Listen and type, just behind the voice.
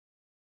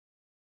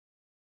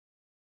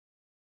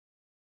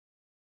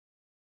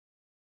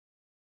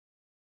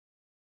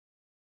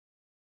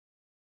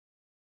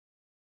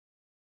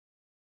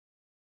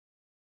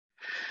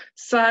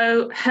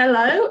So,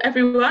 hello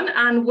everyone,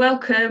 and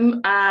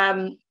welcome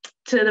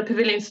to the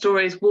Pavilion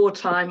Stories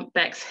Wartime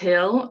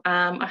Bexhill.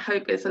 I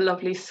hope it's a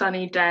lovely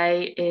sunny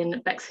day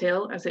in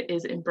Bexhill, as it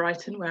is in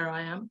Brighton, where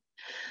I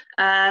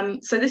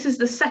am. So this is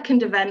the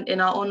second event in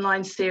our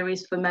online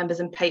series for members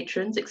and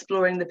patrons,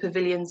 exploring the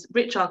pavilion's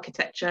rich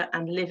architecture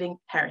and living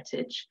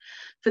heritage.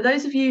 For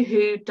those of you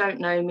who don't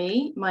know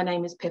me, my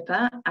name is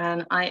Pippa,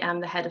 and I am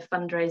the head of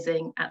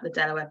fundraising at the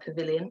Delaware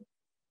Pavilion.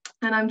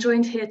 And I'm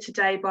joined here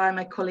today by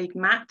my colleague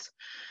Matt,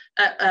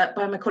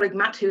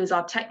 who is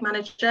our tech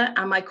manager,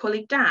 and my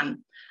colleague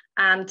Dan.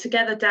 And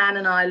together, Dan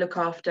and I look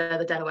after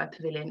the Delaware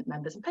Pavilion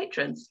members and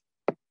patrons.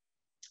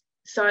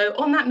 So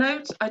on that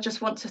note, I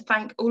just want to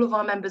thank all of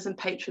our members and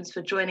patrons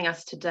for joining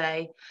us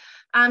today.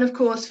 And of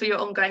course, for your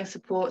ongoing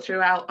support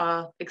throughout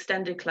our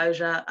extended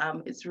closure.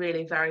 It's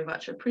really very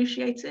much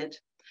appreciated.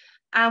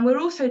 And we're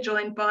also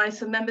joined by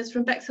some members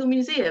from Bexhill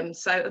Museum.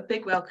 So a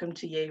big welcome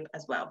to you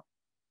as well.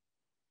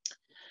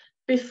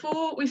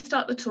 Before we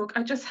start the talk,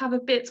 I just have a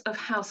bit of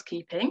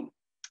housekeeping.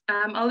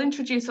 I'll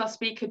introduce our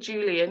speaker,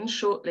 Julian,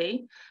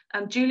 shortly.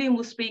 Julian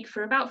will speak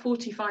for about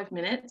 45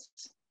 minutes,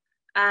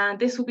 and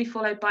this will be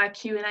followed by a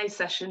Q&A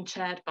session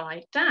chaired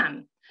by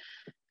Dan.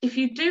 If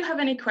you do have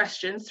any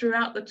questions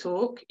throughout the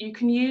talk, you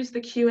can use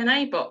the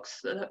Q&A box,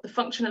 the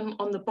function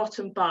on the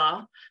bottom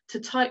bar, to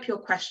type your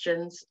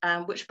questions,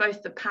 which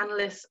both the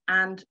panelists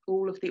and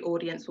all of the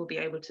audience will be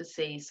able to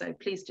see. So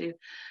please do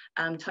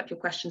type your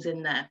questions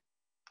in there.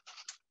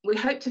 We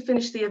hope to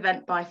finish the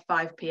event by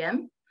 5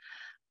 p.m,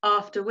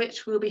 after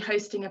which we'll be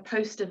hosting a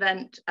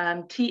post-event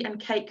tea and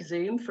cake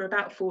Zoom for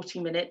about 40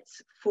 minutes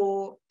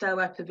for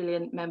Delaware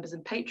Pavilion members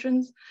and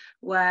patrons,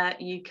 where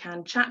you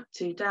can chat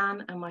to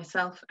Dan and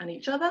myself and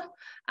each other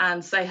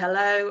and say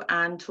hello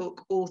and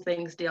talk all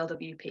things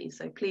DLWP.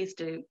 So please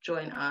do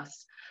join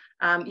us.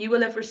 You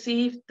will have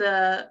received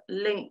the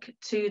link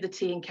to the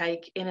tea and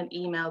cake in an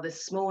email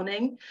this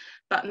morning,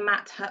 but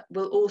Matt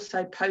will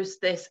also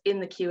post this in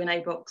the Q&A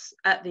box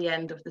at the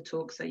end of the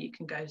talk, so you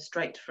can go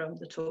straight from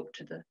the talk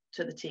to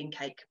the tea and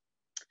cake.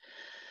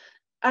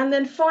 And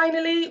then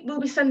finally, we'll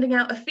be sending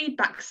out a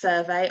feedback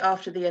survey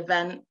after the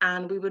event,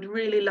 and we would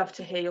really love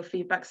to hear your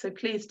feedback, so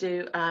please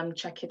do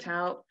check it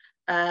out.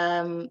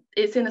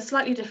 It's in a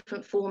slightly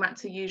different format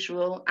to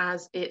usual,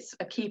 as it's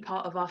a key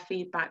part of our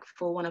feedback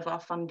for one of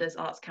our funders,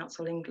 Arts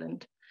Council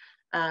England.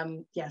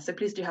 Yeah, so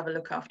please do have a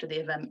look after the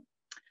event.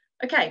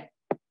 Okay,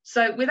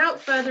 so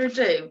without further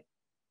ado,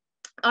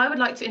 I would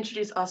like to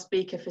introduce our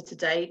speaker for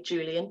today,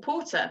 Julian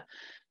Porter.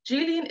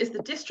 Julian is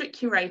the District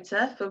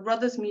Curator for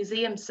Rother's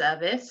Museum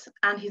Service,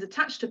 and he's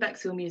attached to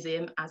Bexhill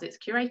Museum as its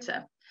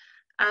curator.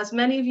 As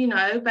many of you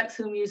know,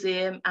 Bexhill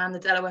Museum and the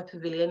Delaware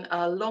Pavilion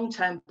are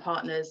long-term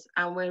partners,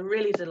 and we're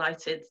really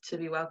delighted to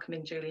be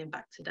welcoming Julian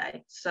back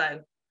today.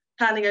 So,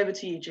 handing over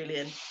to you,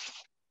 Julian.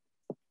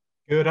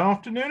 Good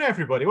afternoon,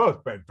 everybody. Well,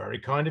 it's been very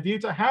kind of you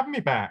to have me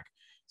back.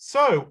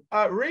 So,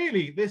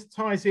 really, this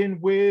ties in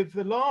with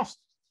the last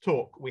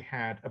talk we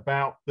had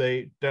about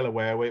the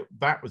Delaware.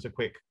 That was a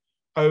quick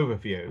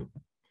overview.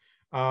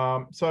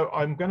 So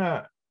I'm going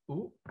to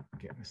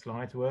get the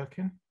slides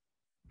working.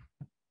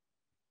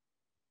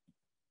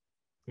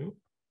 Ooh.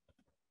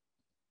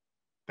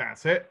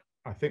 That's it.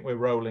 I think we're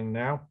rolling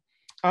now.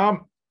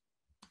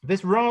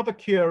 This rather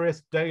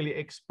curious Daily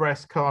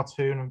Express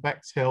cartoon of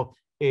Bexhill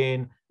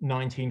in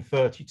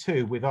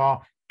 1932, with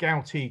our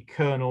gouty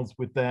colonels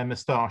with their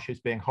moustaches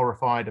being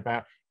horrified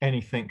about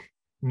anything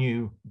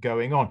new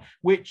going on,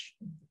 which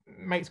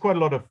makes quite a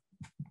lot of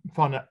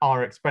fun at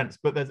our expense,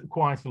 but there's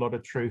quite a lot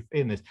of truth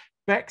in this.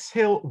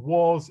 Bexhill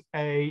was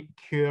a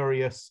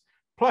curious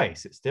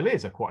place. It still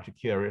is quite a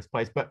curious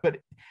place, but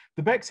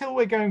the Bexhill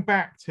we're going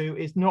back to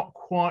is not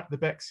quite the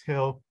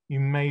Bexhill you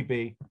may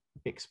be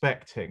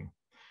expecting.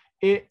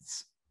 It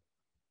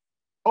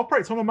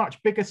operates on a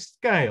much bigger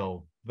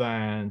scale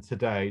than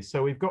today.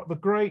 So we've got the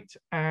great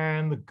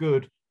and the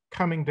good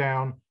coming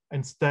down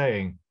and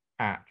staying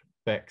at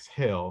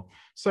Bexhill.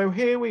 So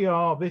here we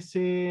are. This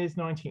is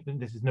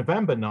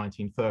November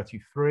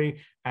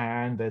 1933,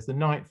 and there's the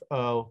 9th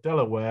Earl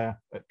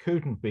Delaware at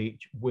Coodon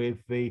Beach with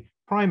the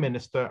Prime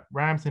Minister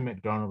Ramsay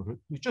MacDonald,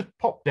 who's just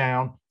popped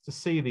down to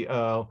see the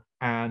Earl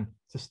and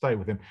to stay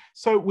with him.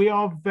 So we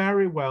are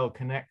very well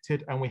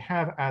connected, and we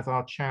have as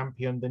our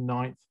champion the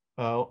 9th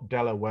Earl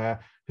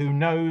Delaware, who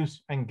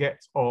knows and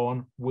gets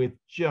on with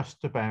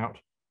just about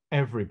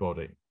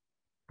everybody.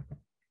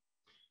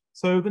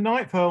 So the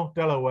 9th Earl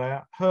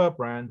Delaware,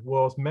 Herbrand,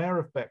 was Mayor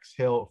of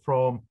Bexhill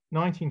from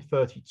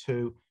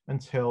 1932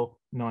 until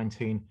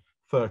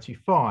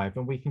 1935.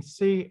 And we can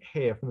see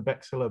here from the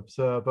Bexhill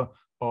Observer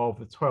of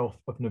the 12th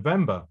of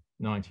November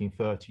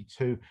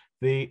 1932,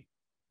 the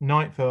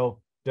 9th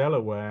Earl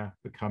Delaware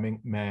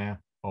becoming Mayor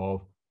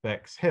of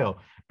Bexhill.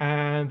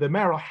 And the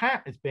mayoral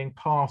hat is being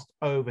passed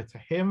over to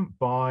him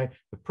by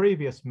the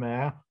previous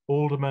mayor,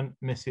 Alderman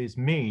Mrs.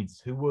 Meads,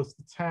 who was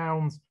the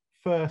town's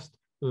first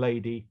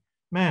lady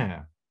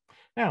mayor.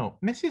 Now,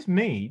 Mrs.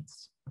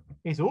 Meads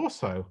is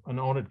also an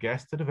honoured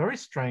guest at a very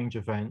strange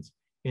event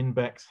in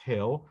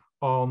Bexhill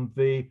on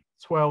the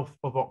 12th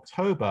of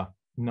October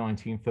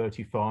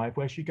 1935,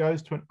 where she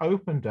goes to an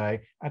open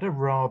day at a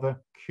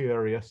rather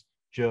curious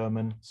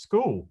German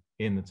school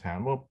in the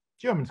town. Well,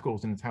 German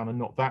schools in the town are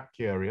not that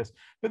curious,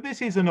 but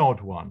this is an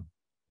odd one.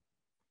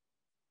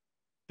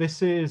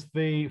 This is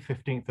the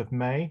 15th of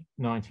May,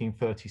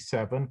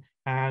 1937,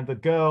 and the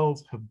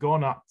girls have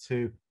gone up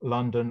to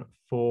London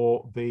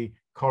for the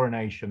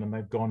coronation, and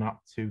they've gone up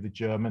to the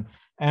German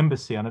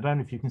embassy. And I don't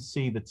know if you can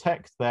see the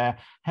text there.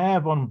 Herr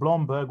von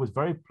Blomberg was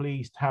very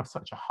pleased to have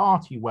such a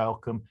hearty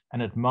welcome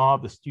and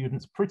admired the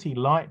students' pretty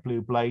light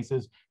blue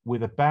blazers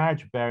with a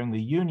badge bearing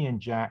the Union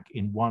Jack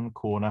in one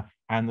corner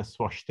and the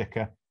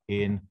swastika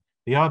in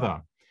the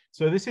other.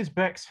 So this is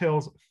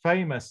Bexhill's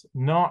famous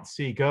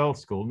Nazi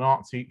girls' school,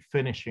 Nazi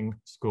finishing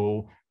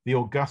school, the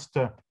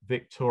Augusta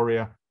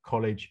Victoria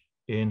College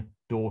in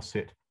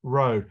Dorset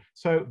Road.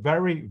 So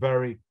very,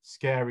 very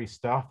scary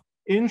stuff.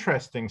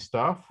 Interesting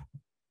stuff.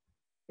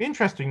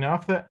 Interesting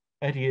enough that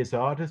Eddie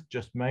Izzard has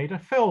just made a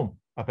film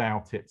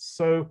about it.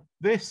 So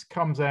this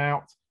comes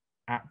out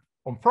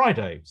on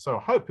Friday. So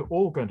I hope you're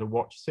all going to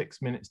watch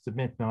 6 Minutes to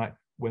Midnight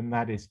when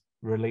that is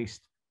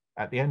released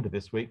at the end of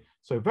this week.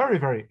 So very,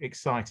 very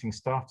exciting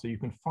stuff. So you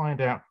can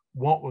find out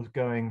what was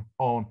going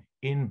on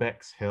in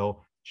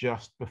Bexhill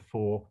just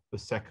before the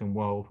Second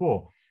World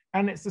War.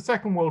 And it's the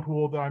Second World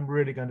War that I'm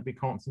really going to be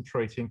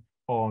concentrating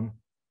on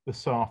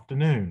this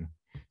afternoon.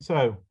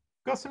 So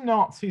got some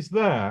Nazis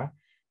there.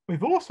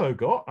 We've also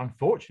got,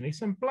 unfortunately,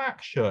 some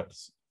black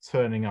shirts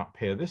turning up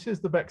here. This is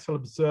the Bexhill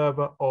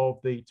Observer of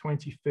the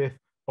 25th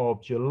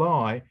of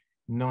July,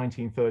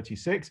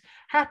 1936.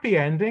 Happy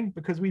ending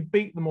because we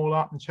beat them all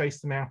up and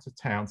chased them out of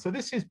town. So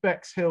this is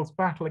Bexhill's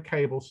Battle of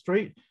Cable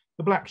Street.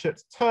 The black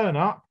shirts turn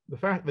up.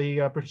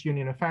 The British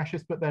Union are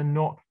fascist, but they're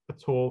not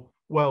at all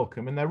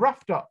welcome. And they're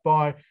roughed up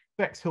by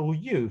Bexhill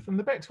youth. And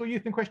the Bexhill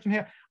youth in question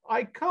here,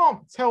 I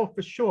can't tell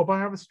for sure, but I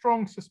have a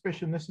strong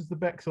suspicion this is the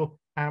Bexhill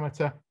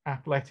Amateur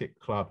Athletic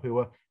Club, who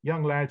are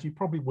young lads you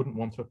probably wouldn't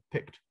want to have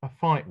picked a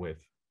fight with.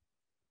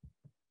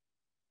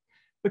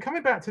 But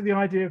coming back to the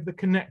idea of the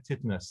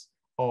connectedness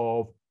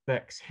of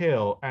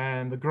Bexhill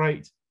and the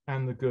great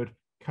and the good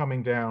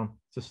coming down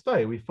to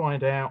stay, we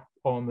find out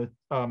on the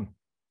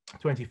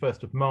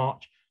 21st of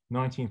March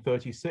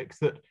 1936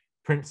 that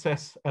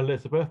Princess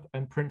Elizabeth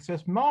and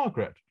Princess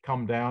Margaret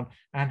come down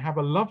and have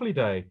a lovely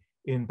day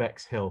in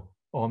Bexhill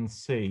on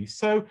Sea.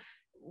 So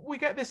we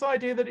get this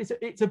idea that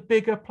it's a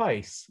bigger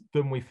place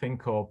than we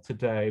think of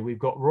today. We've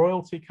got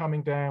royalty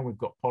coming down, we've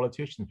got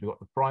politicians, we've got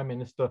the Prime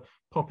Minister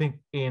popping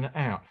in and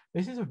out.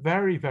 This is a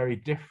very, very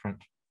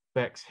different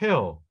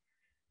Bexhill.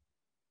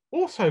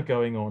 Also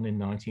going on in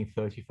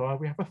 1935,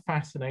 we have a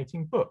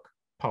fascinating book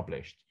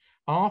published.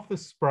 Arthur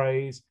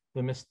Spray's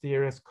The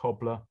Mysterious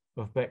Cobbler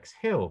of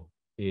Bexhill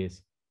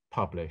is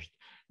published.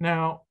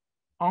 Now,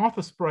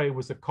 Arthur Spray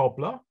was a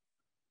cobbler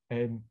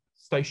in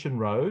Station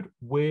Road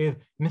with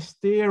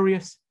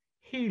mysterious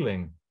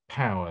healing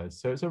powers.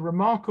 So it's a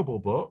remarkable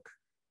book.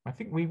 I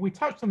think we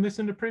touched on this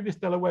in the previous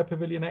Delaware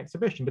Pavilion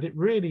exhibition, but it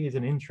really is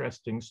an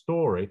interesting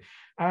story.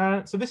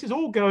 So this is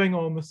all going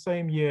on the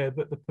same year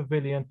that the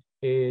pavilion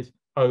is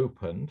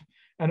opened.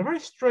 And a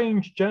very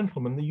strange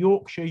gentleman, the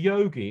Yorkshire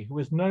yogi, who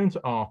was known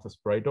to Arthur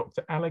Spray,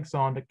 Dr.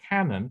 Alexander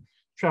Cannon,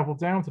 travelled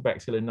down to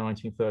Bexhill in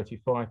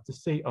 1935 to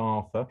see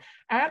Arthur.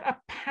 And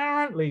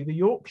apparently the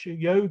Yorkshire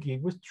yogi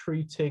was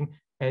treating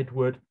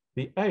Edward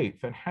VIII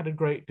and had a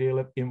great deal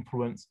of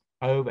influence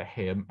over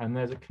him. And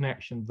there's a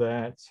connection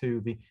there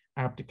to the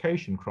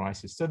abdication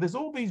crisis. So there's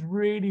all these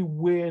really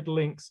weird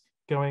links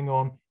going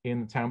on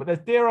in the town. But there's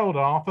dear old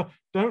Arthur.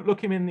 Don't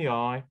look him in the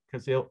eye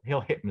because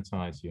he'll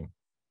hypnotize you.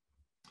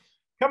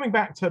 Coming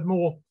back to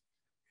more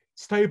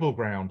stable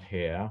ground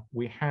here,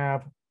 we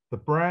have the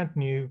brand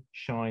new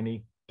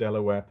shiny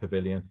Delaware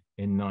Pavilion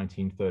in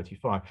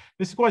 1935.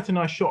 This is quite a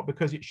nice shot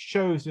because it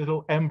shows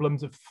little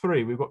emblems of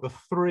three. We've got the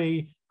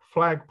three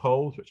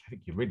flagpoles, which I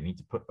think you really need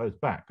to put those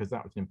back because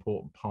that was an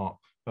important part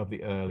of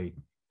the early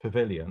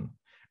pavilion.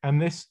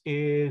 And this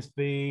is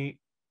the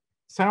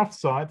south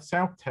side,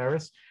 south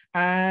terrace.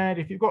 And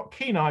if you've got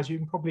keen eyes, you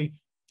can probably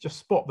just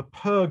spot the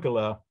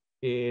pergola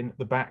in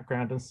the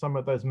background and some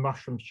of those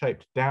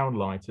mushroom-shaped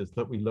downlighters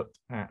that we looked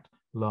at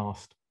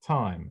last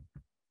time.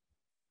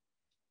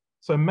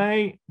 So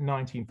May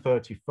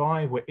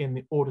 1935, we're in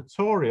the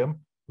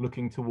auditorium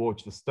looking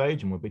towards the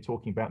stage, and we'll be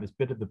talking about this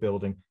bit of the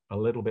building a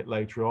little bit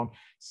later on,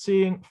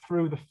 seeing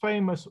through the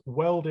famous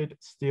welded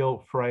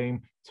steel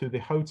frame to the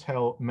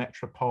Hotel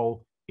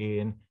Metropole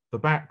in the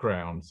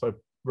background. So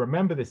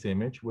remember this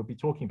image, we'll be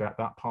talking about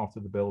that part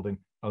of the building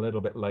a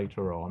little bit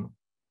later on.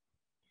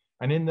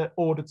 And in the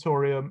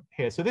auditorium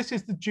here, so this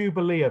is the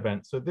Jubilee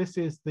event. So this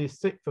is the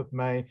 6th of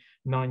May,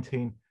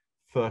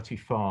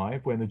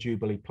 1935, when the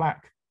Jubilee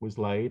plaque was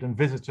laid and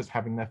visitors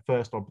having their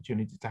first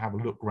opportunity to have a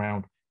look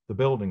around the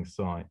building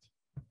site.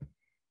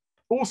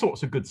 All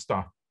sorts of good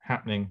stuff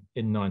happening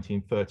in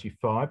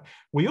 1935.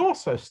 We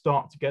also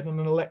start to get an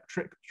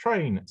electric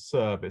train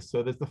service.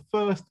 So there's the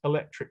first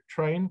electric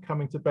train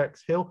coming to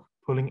Bexhill,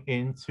 pulling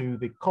into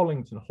the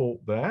Collington Halt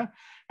there,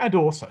 and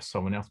also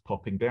someone else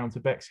popping down to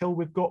Bexhill.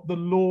 We've got the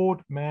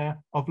Lord Mayor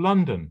of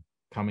London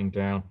coming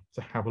down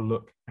to have a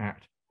look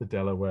at the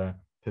Delaware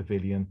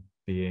Pavilion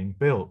being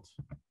built.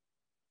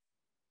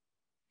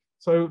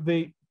 So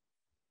the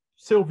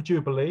Silver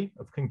Jubilee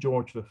of King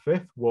George V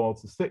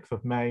was the 6th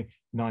of May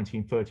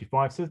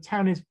 1935. So the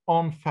town is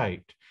on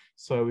fete.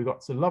 So we've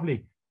got some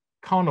lovely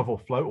carnival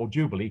float, or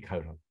Jubilee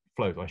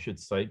float, I should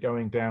say,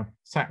 going down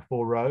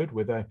Sackville Road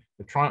with the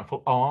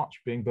triumphal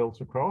arch being built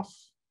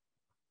across.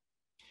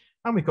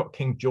 And we've got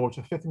King George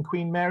V and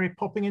Queen Mary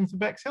popping into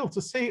Bexhill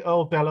to see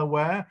Earl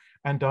Delaware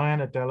and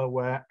Diana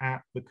Delaware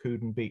at the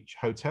Couden Beach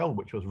Hotel,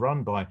 which was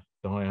run by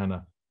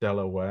Diana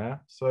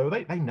Delaware. So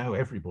they know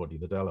everybody,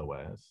 the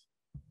Delawares.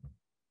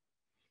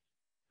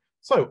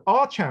 So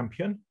our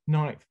champion,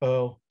 9th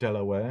Earl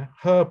Delaware,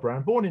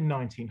 Herbrand, born in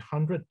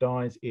 1900,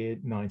 dies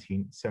in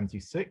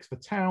 1976, the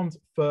town's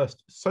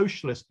first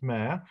socialist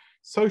mayor,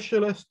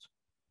 socialist,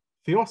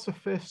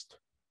 theosophist,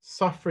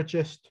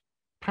 suffragist,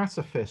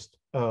 pacifist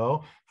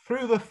Earl.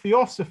 Through the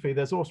theosophy,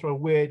 there's also a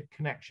weird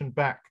connection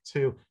back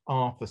to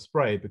Arthur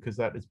Sprague, because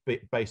that is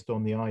based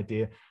on the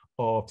idea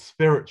of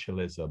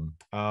spiritualism.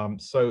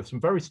 So some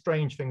very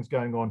strange things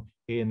going on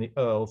in the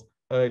Earl's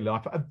early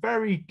life. A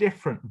very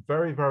different,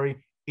 very,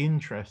 very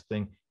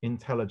interesting,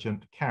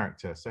 intelligent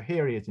character. So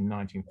here he is in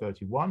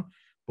 1931,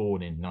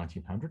 born in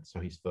 1900, so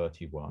he's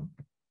 31.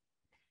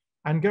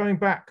 And going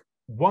back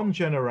one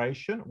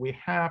generation, we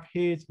have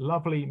his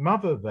lovely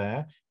mother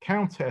there,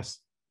 Countess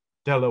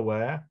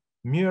Delaware,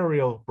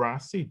 Muriel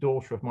Brassey,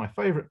 daughter of my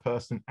favorite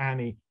person,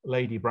 Annie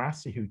Lady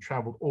Brassey, who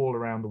traveled all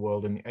around the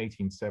world in the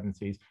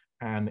 1870s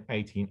and the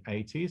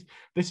 1880s.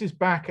 This is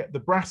back at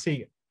the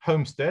Brassey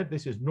homestead.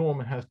 This is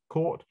Normanhurst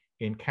Court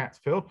in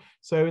Catfield.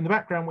 So in the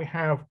background, we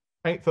have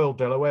 8th Earl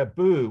Delaware,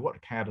 boo, what a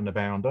cad and a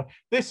bounder.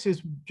 This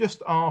is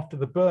just after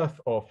the birth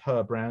of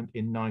Herbrand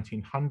in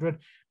 1900.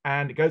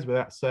 And it goes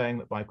without saying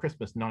that by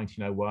Christmas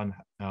 1901,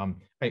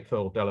 8th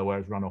Earl Delaware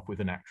is run off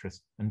with an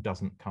actress and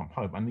doesn't come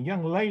home. And the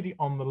young lady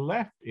on the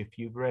left, if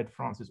you've read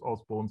Francis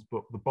Osborne's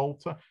book, The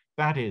Bolter,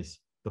 that is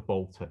the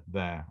Bolter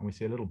there. And we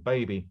see a little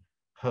baby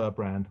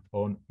Herbrand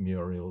on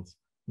Muriel's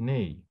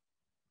knee.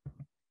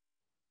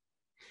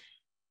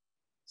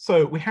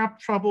 So we have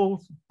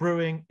troubles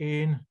brewing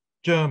in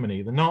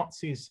Germany. The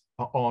Nazis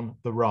are on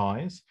the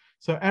rise.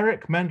 So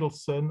Erich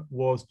Mendelsohn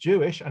was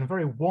Jewish and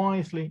very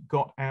wisely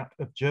got out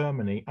of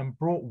Germany and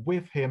brought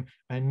with him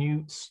a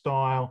new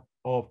style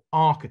of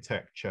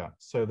architecture.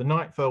 So the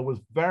 9th Earl was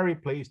very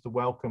pleased to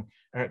welcome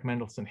Erich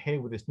Mendelsohn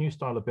here with this new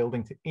style of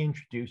building to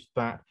introduce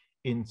that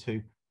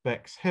into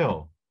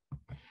Bexhill.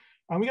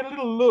 And we get a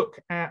little look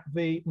at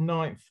the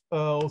 9th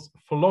Earl's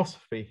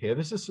philosophy here.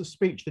 This is a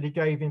speech that he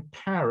gave in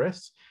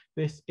Paris.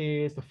 This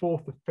is the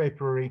 4th of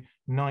February,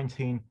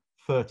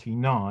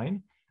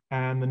 1939.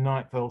 And the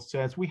 9th Earl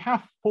says, we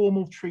have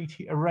formal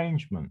treaty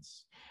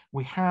arrangements.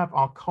 We have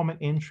our common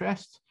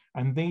interests,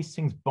 and these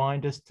things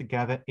bind us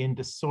together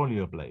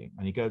indissolubly.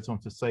 And he goes on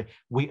to say,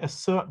 we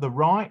assert the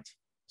right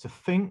to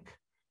think,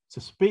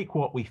 to speak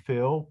what we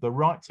feel, the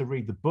right to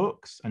read the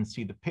books and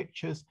see the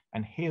pictures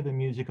and hear the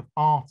music of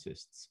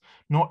artists,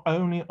 not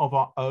only of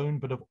our own,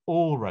 but of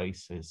all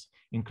races,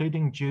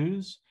 including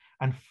Jews,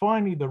 and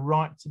finally the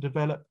right to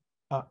develop,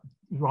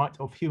 right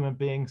of human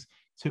beings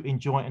to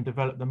enjoy and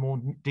develop the more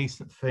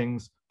decent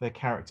things, their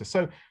character.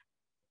 So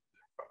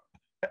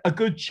a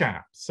good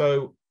chap.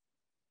 So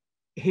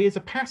he is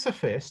a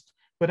pacifist,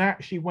 but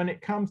actually when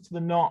it comes to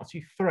the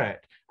Nazi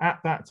threat, at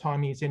that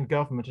time he's in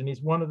government and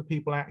he's one of the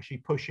people actually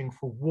pushing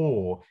for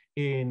war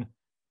in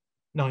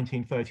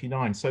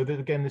 1939. So that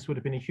again, this would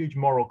have been a huge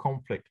moral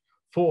conflict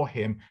for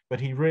him, but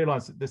he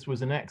realized that this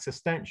was an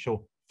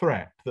existential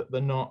threat that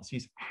the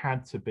Nazis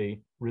had to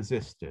be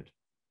resisted.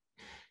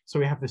 So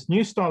we have this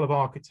new style of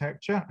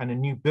architecture and a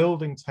new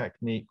building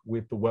technique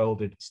with the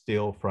welded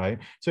steel frame.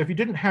 So if you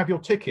didn't have your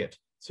ticket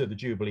to the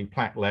Jubilee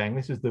plaque laying,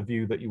 this is the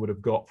view that you would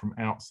have got from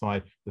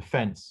outside the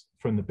fence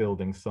from the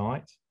building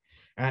site.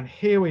 And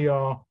here we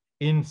are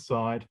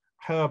inside,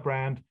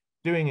 Herbrand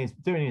doing his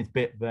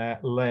bit there,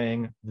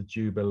 laying the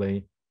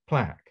Jubilee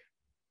plaque.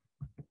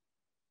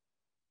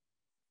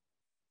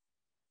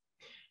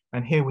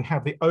 And here we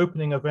have the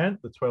opening event,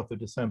 the 12th of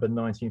December,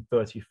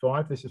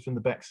 1935. This is from the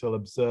Bexhill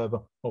Observer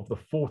of the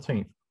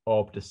 14th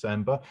of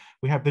December.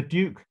 We have the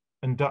Duke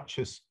and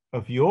Duchess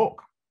of York,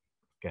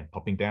 again,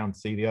 popping down to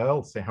see the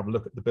Earl, so have a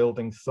look at the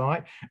building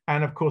site.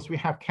 And of course, we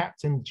have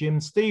Captain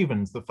Jim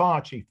Stevens, the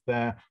fire chief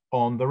there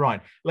on the right.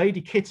 Lady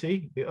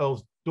Kitty, the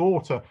Earl's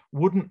daughter,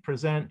 wouldn't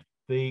present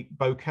the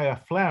bouquet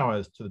of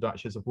flowers to the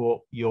Duchess of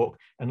York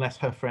unless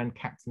her friend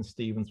Captain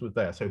Stevens was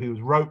there. So he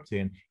was roped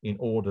in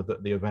order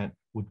that the event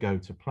would go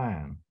to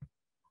plan.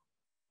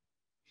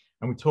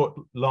 And we talked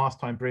last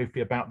time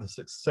briefly about the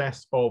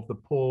success of the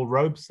Paul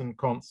Robeson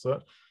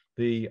concert,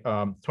 the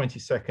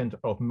 22nd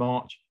of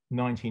March,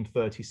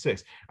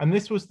 1936. And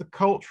this was the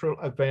cultural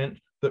event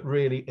that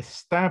really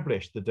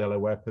established the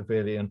Delaware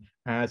Pavilion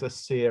as a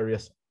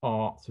serious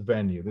arts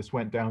venue. This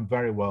went down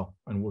very well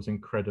and was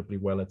incredibly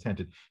well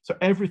attended. So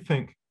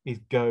everything is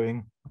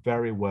going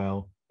very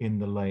well in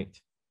the late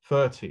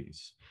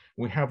 30s.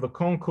 We have the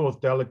Concours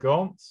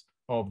d'Elegance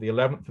of the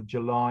 11th of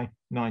July,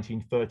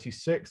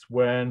 1936,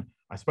 when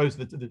I suppose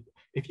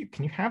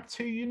can you have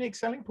two unique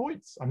selling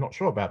points? I'm not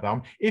sure about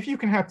that. If you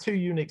can have two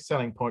unique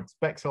selling points,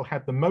 Bexhill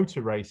had the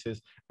motor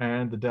races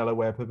and the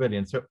Delaware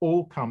Pavilion. So it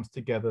all comes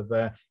together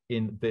there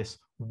in this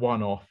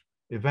one-off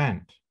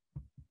event.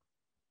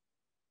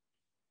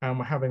 And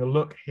we're having a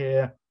look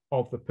here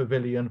of the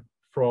pavilion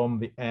from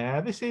the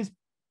air.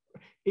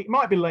 It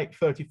might be late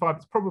 35,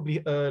 it's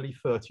probably early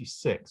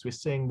 36. We're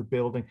seeing the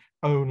building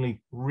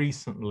only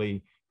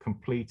recently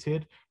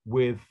completed,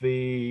 with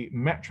the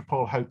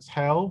Metropole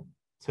Hotel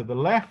to the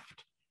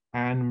left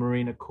and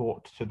Marina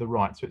Court to the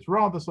right. So it's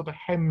rather sort of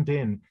hemmed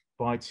in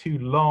by two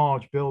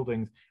large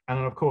buildings. And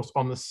then, of course,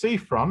 on the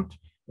seafront,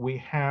 we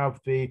have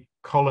the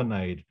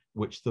colonnade,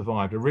 which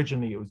survived.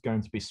 Originally, it was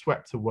going to be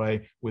swept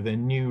away with a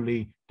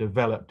newly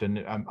developed and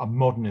a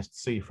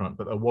modernist seafront,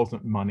 but there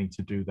wasn't money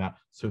to do that.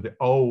 So the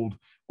old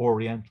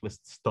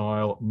Orientalist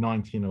style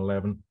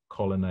 1911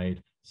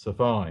 colonnade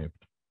survived.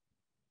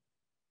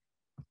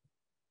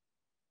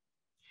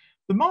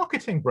 The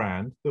marketing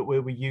brand that we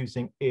were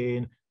using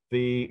in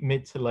the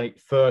mid to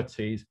late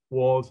 30s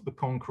was the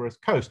Conqueror's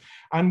Coast.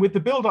 And with the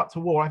build up to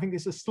war, I think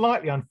it's a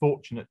slightly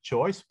unfortunate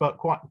choice, but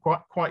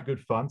quite good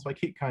fun. So I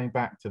keep coming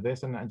back to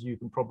this. And as you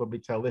can probably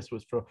tell, this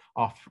was for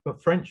our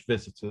French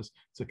visitors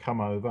to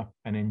come over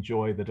and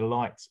enjoy the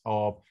delights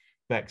of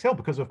Bexhill,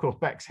 because of course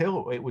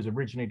Bexhill, it was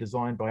originally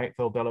designed by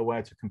Bexhill,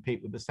 Delaware to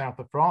compete with the south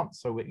of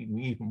France. So we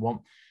even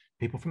want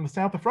people from the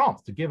south of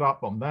France to give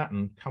up on that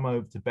and come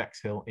over to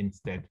Bexhill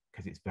instead,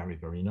 because it's very,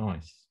 very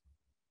nice.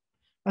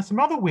 And some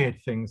other weird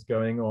things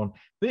going on.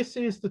 This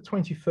is the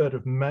 23rd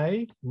of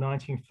May,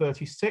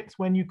 1936,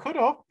 when you could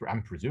have,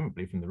 and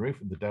presumably from the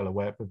roof of the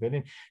Delaware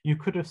Pavilion, you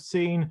could have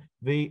seen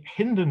the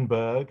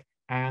Hindenburg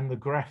and the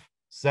Graf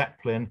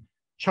Zeppelin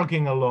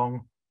chugging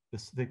along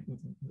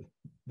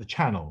the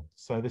channel.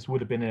 So this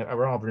would have been a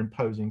rather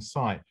imposing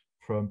sight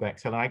from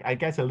Bexhill. I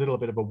guess a little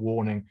bit of a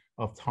warning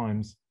of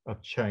times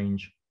of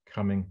change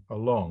coming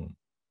along.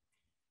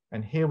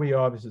 And here we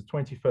are, this is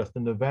 21st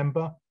of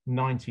November,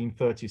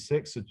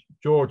 1936. So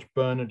George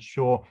Bernard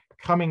Shaw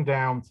coming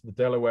down to the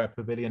Delaware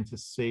Pavilion to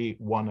see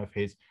one of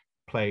his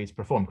plays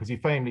performed, because he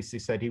famously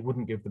said he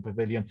wouldn't give the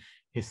pavilion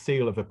his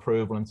seal of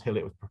approval until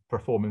it was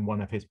performing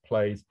one of his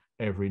plays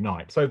every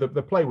night. So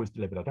the play was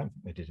delivered. I don't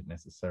think they did it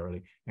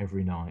necessarily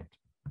every night.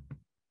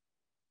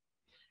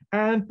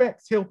 And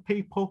Bexhill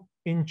people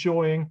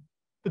enjoying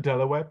the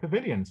Delaware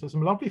Pavilion. So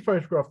some lovely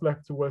photographs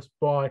left to us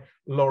by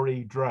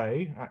Laurie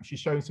Dray, actually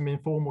showing some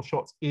informal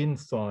shots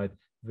inside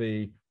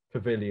the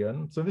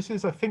pavilion. So this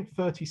is, I think,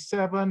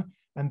 37,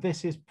 and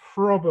this is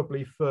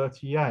probably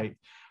 38.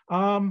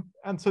 And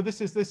so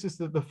this is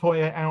the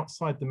foyer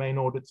outside the main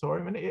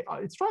auditorium, and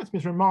it strikes me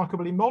as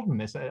remarkably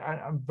modern.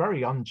 I'm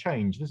very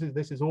unchanged.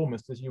 This is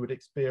almost as you would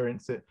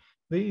experience it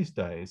these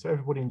days. So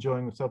everybody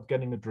enjoying themselves,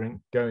 getting a drink,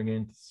 going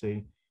in to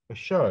see a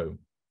show.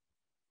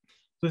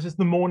 This is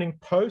the Morning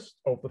Post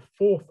of the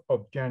 4th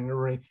of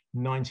January,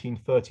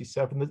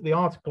 1937. The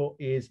article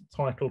is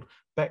titled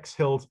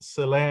Bexhill's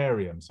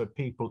Solarium, so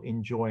people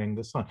enjoying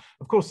the sun.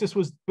 Of course, this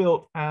was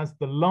built as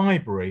the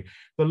library.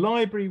 The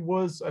library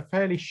was a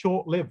fairly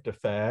short-lived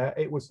affair.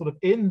 It was sort of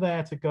in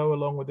there to go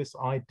along with this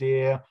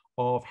idea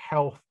of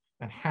health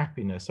and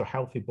happiness, so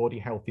healthy body,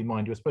 healthy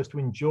mind. You're supposed to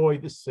enjoy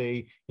the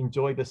sea,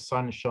 enjoy the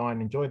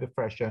sunshine, enjoy the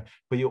fresh air,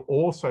 but you're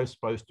also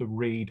supposed to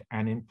read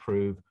and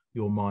improve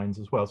your minds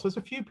as well. So there's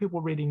a few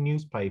people reading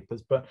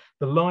newspapers, but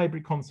the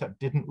library concept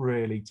didn't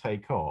really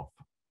take off.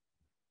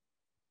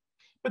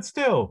 But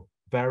still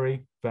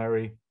very,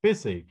 very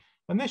busy.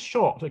 And this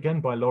shot,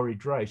 again by Laurie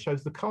Dray,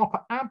 shows the car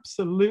park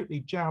absolutely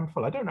jammed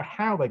full. I don't know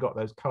how they got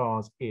those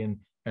cars in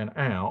and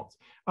out.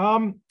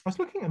 I was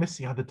looking at this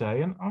the other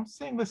day, and I'm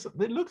seeing this,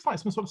 it looks like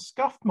some sort of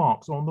scuff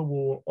marks on the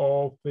wall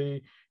of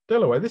the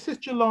Delaware. This is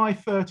July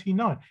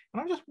 39.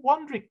 And I'm just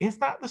wondering, is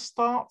that the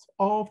start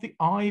of the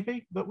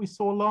ivy that we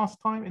saw last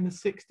time in the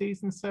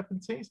 60s and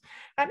 70s?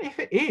 And if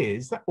it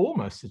is, that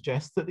almost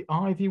suggests that the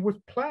ivy was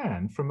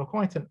planned from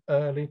quite an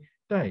early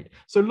date.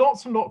 So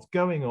lots and lots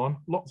going on,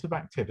 lots of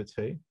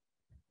activity.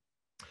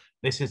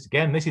 This is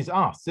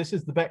us. This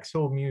is the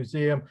Bexhill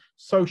Museum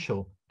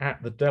social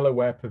at the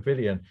Delaware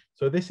Pavilion.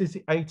 So this is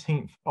the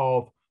 18th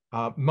of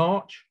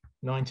March,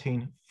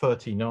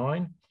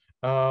 1939.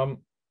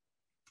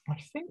 I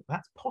think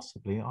that's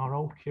possibly our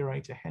old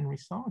curator, Henry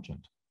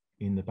Sargent,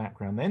 in the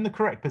background there, in the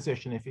correct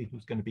position if he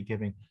was going to be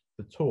giving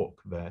the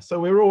talk there. So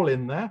we're all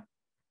in there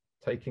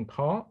taking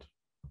part.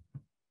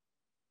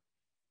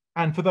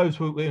 And for those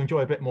who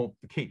enjoy a bit more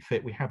the keep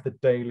fit, we have the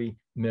Daily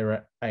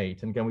Mirror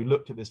 8. And again, we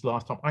looked at this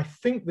last time. I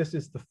think this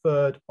is the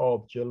 3rd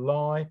of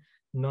July,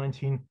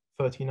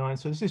 1939.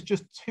 So this is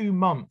just 2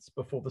 months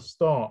before the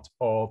start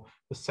of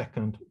the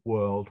Second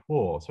World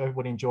War. So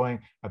everybody enjoying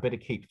a bit of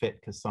keep fit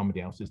because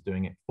somebody else is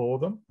doing it for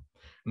them.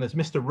 And there's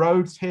Mr.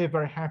 Rhodes here,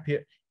 very happy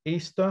at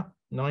Easter,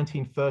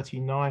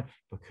 1939,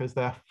 because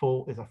there's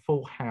a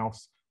full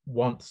house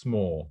once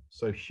more.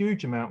 So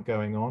huge amount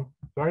going on,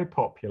 very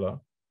popular.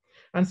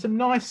 And some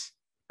nice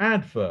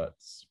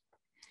adverts.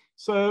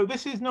 So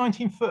this is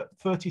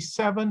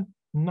 1937.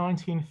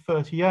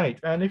 1938.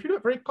 And if you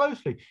look very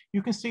closely,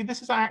 you can see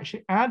this is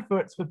actually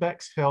adverts for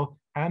Bexhill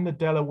and the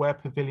Delaware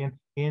Pavilion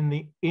in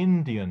the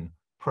Indian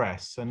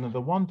press. And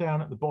the one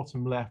down at the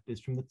bottom left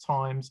is from the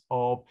Times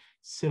of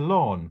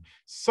Ceylon.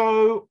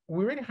 So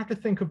we really have to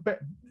think of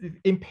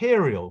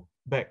imperial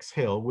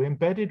Bexhill. We're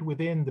embedded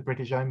within the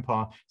British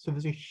Empire, so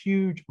there's a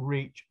huge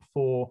reach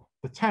for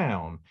the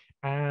town.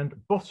 And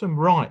bottom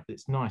right,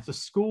 it's nice, a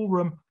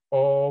schoolroom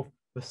of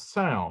the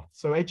South.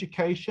 So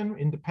education,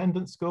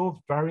 independent schools,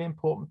 very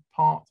important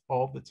part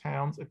of the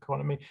town's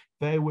economy.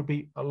 There would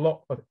be a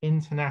lot of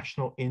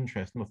international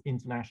interest, and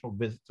international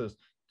visitors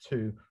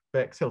to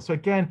Bexhill. So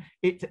again,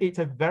 it's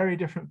a very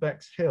different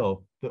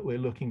Bexhill that we're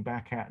looking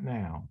back at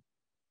now.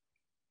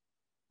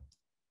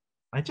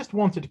 I just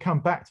wanted to come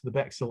back to the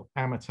Bexhill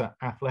Amateur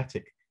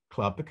Athletic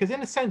Club because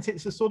in a sense,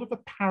 it's a sort of a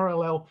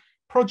parallel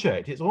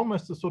project. It's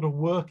almost a sort of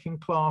working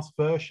class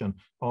version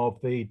of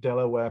the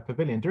Delaware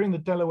Pavilion. During the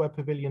Delaware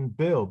Pavilion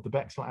build, the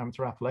Bexhill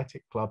Amateur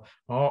Athletic Club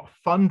are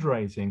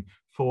fundraising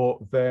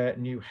for their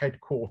new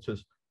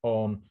headquarters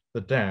on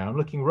the Down,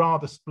 looking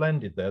rather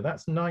splendid there.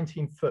 That's July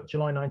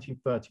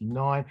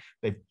 1939.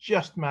 They've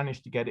just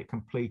managed to get it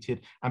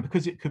completed. And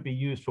because it could be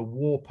used for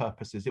war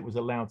purposes, it was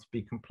allowed to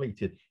be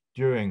completed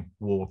during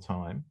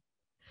wartime.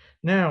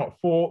 Now,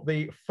 for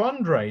the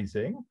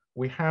fundraising,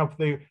 we have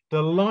the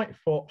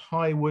delightful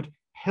Highwood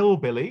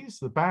Hillbillies,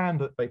 the band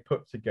that they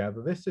put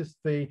together. This is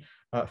the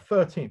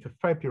 13th of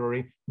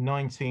February,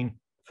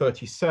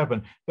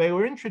 1937. They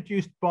were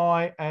introduced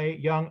by a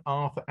young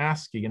Arthur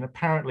Askey, and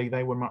apparently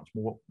they were much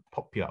more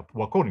popular.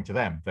 Well, according to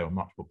them, they were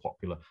much more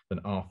popular than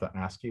Arthur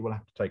Askey. We'll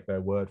have to take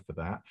their word for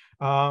that.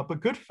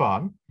 But good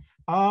fun.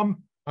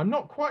 I'm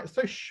not quite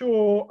so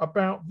sure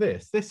about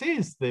this. This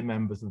is the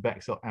members of the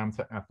Bexhill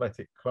Amateur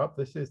Athletic Club.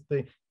 This is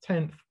the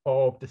 10th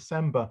of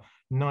December,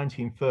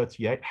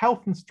 1938.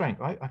 Health and Strength.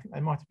 I think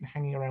they might have been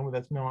hanging around with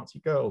those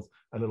Nazi girls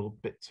a little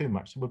bit too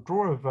much. So we'll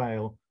draw a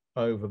veil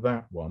over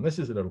that one. This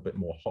is a little bit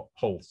more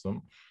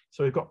wholesome.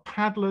 So we've got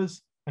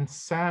paddlers and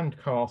sand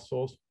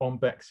castles on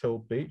Bexhill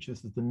Beach.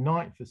 This is the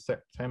 9th of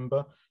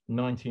September,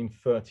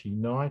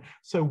 1939.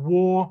 So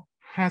war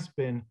has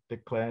been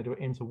declared. We're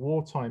into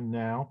wartime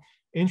now.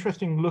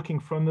 Interesting looking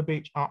from the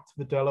beach up to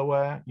the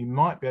Delaware. You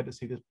might be able to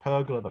see this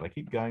pergola that I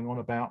keep going on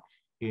about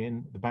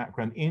in the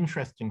background. The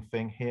interesting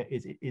thing here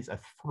is it is a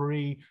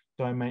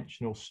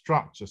three-dimensional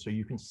structure, so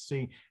you can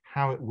see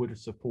how it would have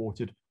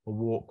supported a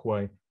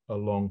walkway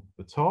along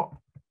the top.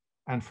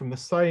 And from the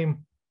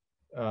same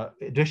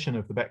edition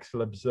of the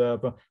Bexhill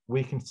Observer,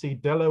 we can see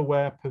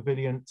Delaware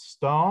Pavilion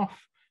staff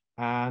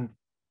and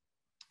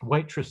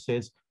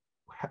waitresses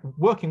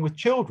working with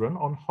children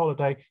on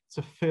holiday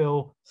to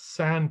fill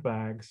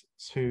sandbags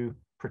to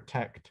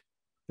protect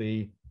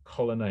the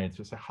colonnade. So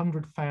it's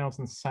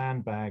 100,000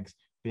 sandbags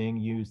being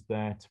used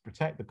there to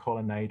protect the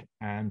colonnade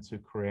and to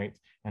create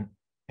an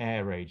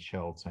air raid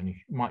shelter. And you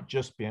might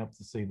just be able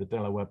to see the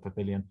Delaware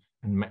Pavilion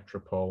and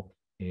Metropole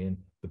in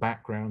the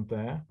background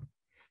there.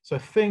 So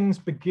things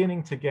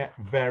beginning to get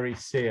very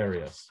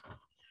serious.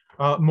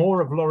 More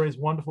of Laurie's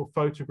wonderful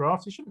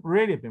photographs. He shouldn't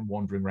really have been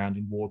wandering around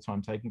in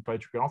wartime taking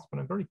photographs, but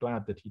I'm very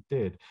glad that he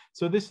did.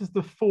 So this is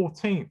the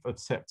 14th of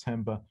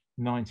September,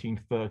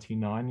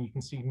 1939. You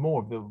can see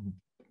more of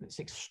this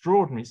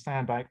extraordinary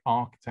sandbag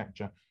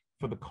architecture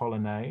for the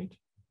colonnade.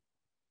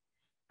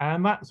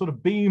 And that sort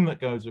of beam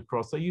that goes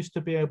across, they used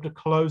to be able to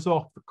close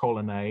off the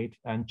colonnade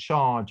and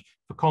charge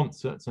for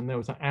concerts, and there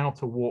was an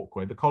outer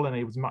walkway. The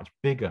colonnade was much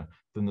bigger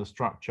than the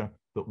structure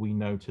that we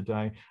know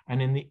today.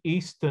 And in the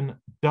eastern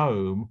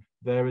dome,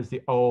 there is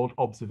the old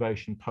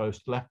observation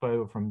post left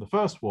over from the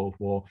First World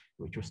War,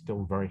 which was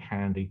still very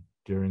handy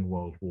during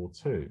World War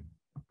II.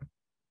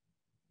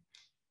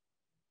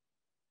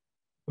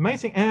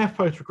 Amazing air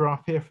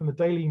photograph here from the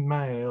Daily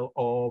Mail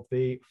of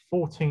the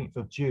 14th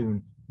of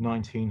June,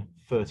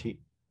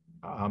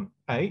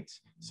 1938.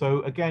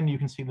 So again, you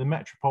can see the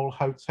Metropole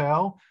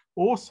Hotel.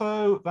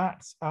 Also,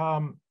 that's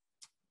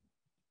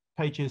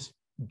Page's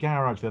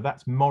garage there.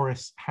 That's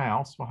Morris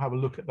House. We'll have a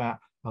look at that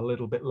a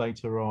little bit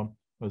later on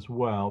as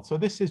well. So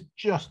this is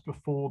just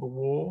before the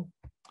war.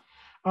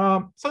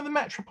 So the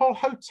Metropole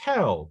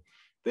Hotel.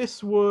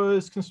 This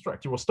was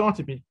constructed, or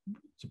started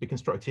to be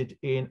constructed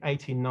in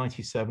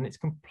 1897. It's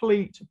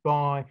complete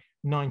by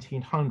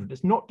 1900.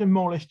 It's not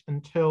demolished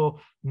until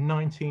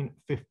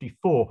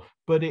 1954,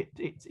 but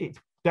it's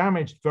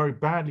damaged very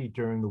badly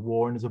during the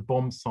war and is a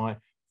bomb site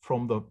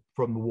from the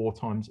war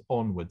times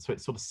onwards. So it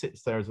sort of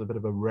sits there as a bit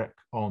of a wreck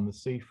on the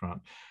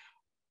seafront.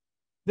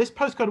 This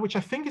postcard, which I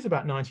think is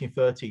about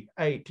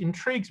 1938,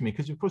 intrigues me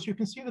because, of course, you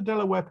can see the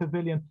Delaware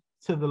Pavilion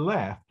to the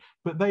left,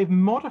 but they've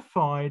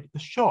modified the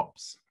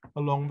shops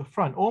along the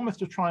front, almost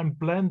to try and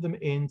blend them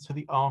into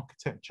the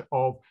architecture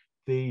of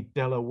the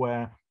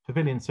Delaware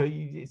Pavilion. So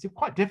it's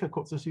quite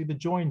difficult to see the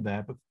join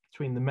there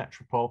between the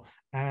Metropole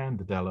and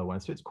the Delaware.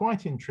 So it's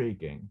quite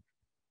intriguing.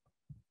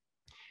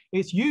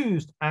 It's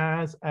used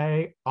as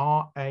a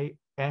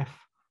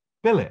RAF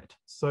billet.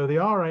 So the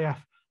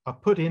RAF are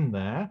put in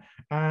there,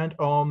 and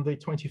on the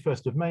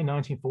 21st of May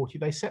 1940,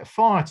 they set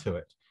fire to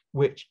it.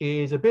 which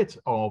is a bit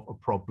of a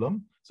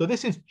problem. So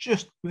this is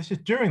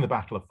during the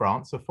Battle of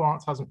France. So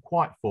France hasn't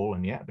quite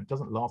fallen yet, but it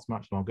doesn't last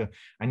much longer.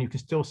 And you can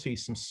still see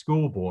some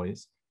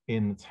schoolboys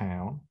in the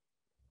town.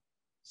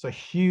 So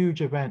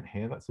huge event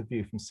here. That's a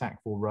view from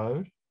Sackville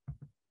Road.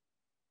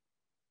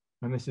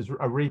 And this is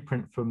a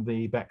reprint from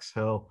the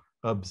Bexhill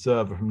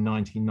Observer from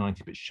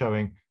 1990, but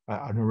showing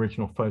an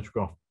original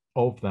photograph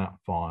of that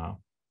fire.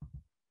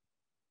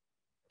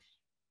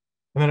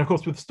 And then, of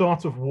course, with the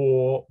start of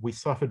war, we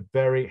suffered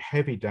very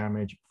heavy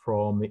damage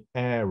from the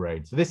air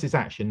raid. So this is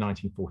actually a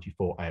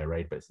 1944 air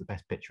raid, but it's the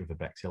best picture of the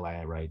Bexhill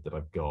air raid that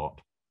I've got.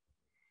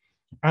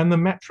 And the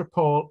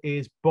Metropole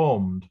is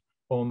bombed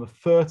on the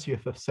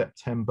 30th of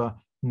September,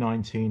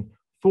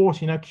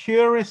 1940. Now,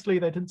 curiously,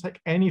 they didn't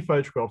take any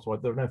photographs, or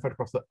there are no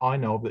photographs that I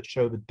know of that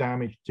show the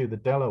damage to the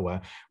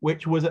Delaware,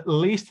 which was at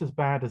least as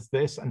bad as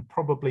this and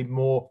probably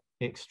more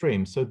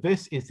extreme. So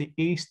this is the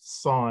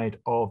east side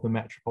of the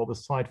Metropole, the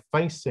side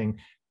facing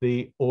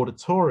the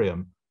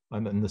auditorium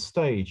and then the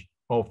stage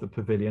of the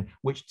pavilion,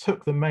 which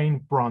took the main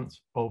brunt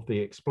of the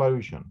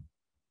explosion.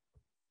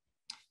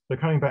 So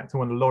coming back to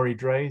one of Laurie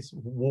Dray's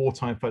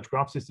wartime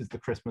photographs, this is the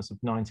Christmas of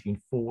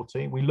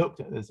 1940. We looked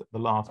at this at the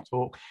last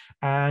talk,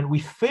 and we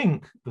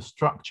think the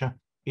structure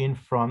in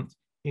front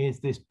is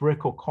this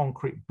brick or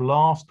concrete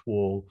blast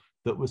wall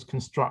that was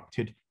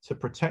constructed to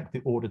protect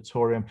the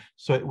auditorium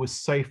so it was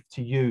safe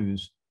to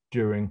use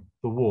during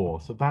the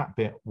war. So that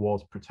bit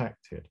was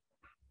protected.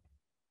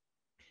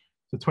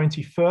 The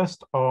 21st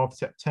of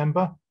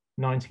September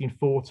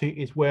 1940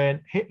 is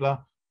when Hitler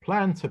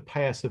planned to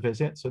pay us a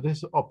visit. So this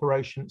is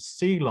Operation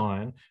Sea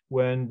Lion,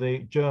 when the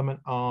German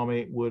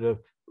army would have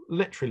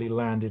literally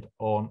landed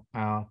on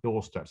our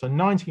doorstep. So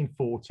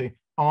 1940,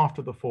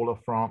 after the fall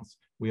of France,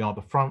 we are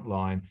the front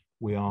line.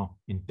 We are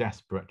in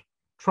desperate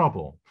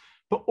trouble.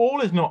 But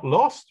all is not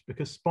lost,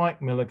 because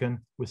Spike Milligan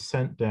was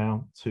sent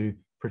down to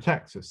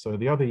protect us. So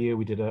the other year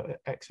we did an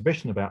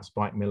exhibition about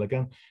Spike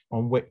Milligan,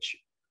 on which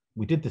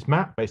we did this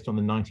map based on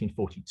the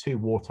 1942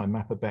 wartime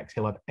map of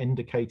Bexhill. I've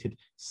indicated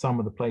some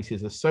of the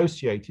places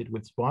associated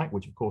with Spike,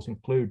 which of course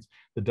includes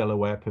the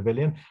Delaware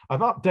Pavilion.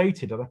 I've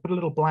updated it. I've put a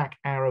little black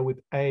arrow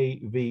with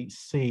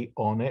AVC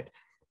on it,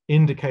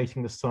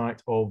 indicating the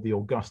site of the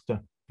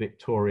Augusta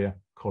Victoria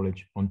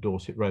College on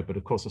Dorset Road. But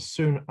of course, as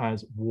soon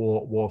as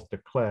war was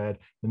declared,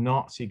 the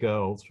Nazi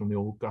girls from the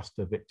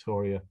Augusta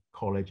Victoria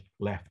College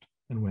left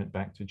and went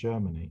back to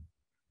Germany.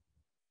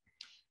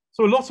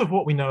 So a lot of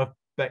what we know of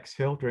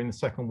Bexhill during the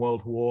Second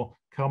World War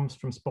comes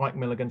from Spike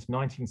Milligan's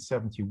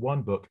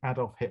 1971 book,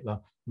 Adolf Hitler,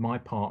 My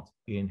Part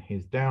in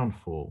His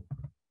Downfall.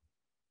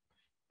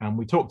 And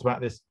we talked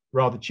about this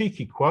rather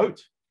cheeky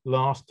quote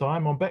last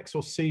time. On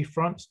Bexhill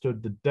seafront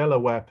stood the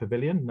Delaware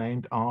Pavilion,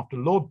 named after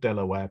Lord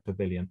Delaware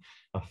Pavilion,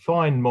 a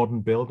fine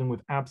modern building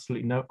with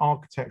absolutely no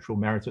architectural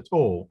merit at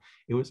all.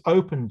 It was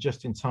opened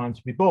just in time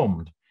to be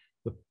bombed.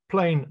 The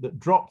plane that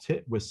dropped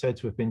it was said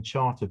to have been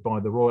chartered by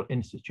the Royal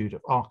Institute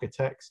of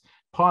Architects,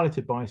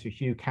 piloted by Sir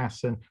Hugh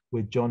Casson,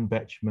 with John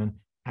Betjeman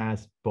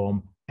as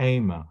bomb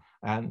aimer.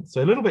 And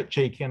so a little bit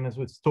cheeky, and as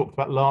we talked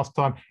about last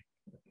time,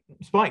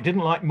 Spike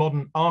didn't like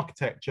modern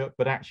architecture,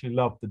 but actually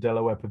loved the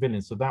Delaware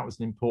Pavilion. So that was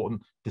an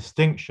important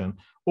distinction.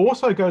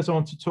 Also goes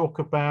on to talk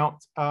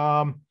about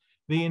the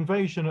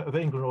invasion of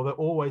England, although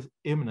always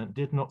imminent,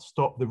 did not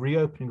stop the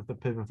reopening of the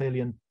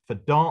pavilion for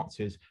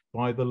dances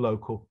by the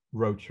local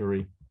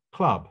Rotary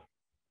Club.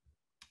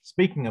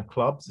 Speaking of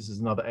clubs, this is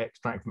another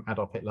extract from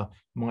Adolf Hitler,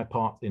 My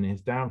Part in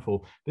His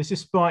Downfall. This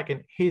is Spike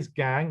and his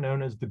gang,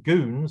 known as the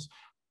Goons,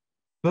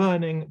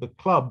 burning the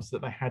clubs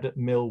that they had at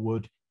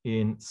Millwood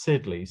in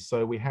Sidley.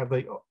 So we have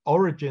the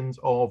origins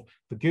of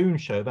the Goon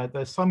Show.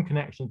 There's some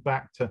connections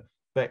back to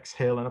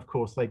Bexhill, and of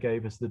course they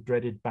gave us the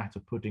dreaded batter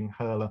pudding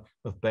hurler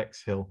of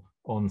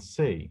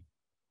Bexhill-on-Sea.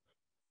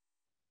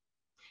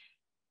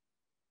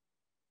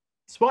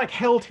 Spike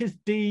held his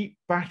D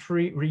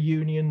battery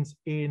reunions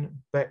in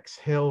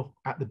Bexhill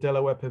at the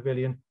Delaware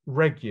Pavilion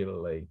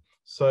regularly.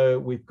 So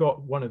we've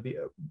got one of the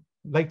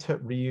later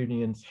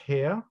reunions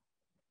here.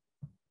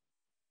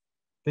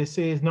 This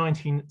is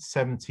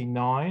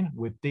 1979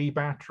 with D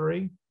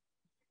battery.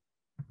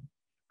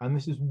 And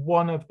this is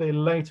one of the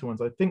later ones.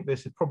 I think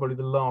this is probably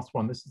the last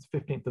one. This is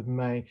 15th of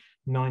May,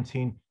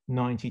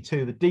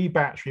 1992. The D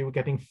battery were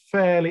getting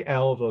fairly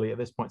elderly at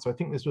this point. So I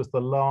think this was the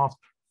last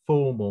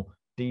formal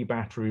D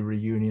battery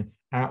reunion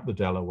at the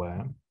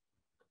Delaware.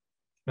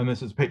 And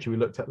this is a picture we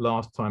looked at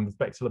last time, the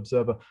Bexhill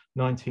Observer,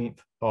 19th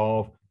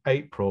of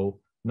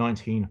April,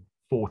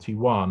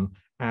 1941.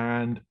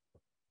 And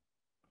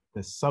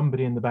there's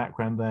somebody in the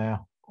background there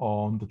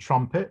on the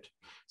trumpet.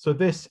 So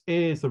this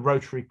is the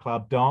Rotary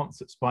Club dance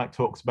that Spike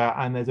talks about,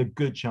 and there's a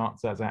good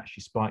chance that's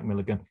actually Spike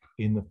Milligan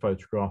in the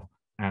photograph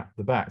at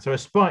the back. So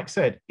as Spike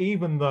said,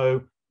 even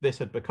though this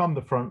had become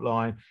the front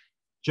line,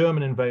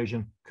 German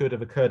invasion could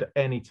have occurred at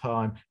any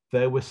time,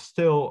 there were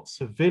still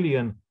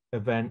civilian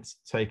events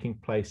taking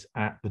place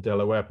at the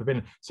Delaware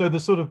Pavilion. So the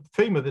sort of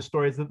theme of this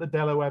story is that the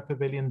Delaware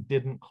Pavilion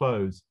didn't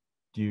close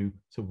due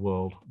to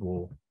World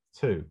War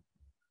II.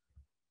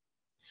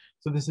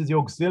 So this is the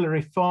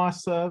Auxiliary Fire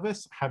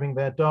Service having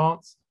their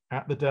dance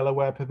at the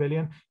Delaware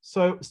Pavilion.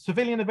 So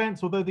civilian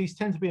events, although these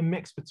tend to be a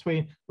mix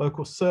between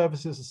local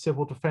services and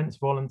civil defense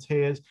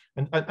volunteers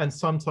and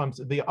sometimes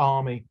the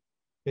army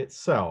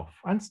itself,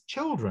 and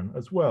children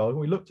as well.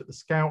 We looked at the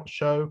Scout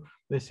Show.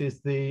 This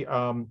is the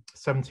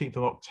 17th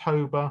of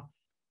October,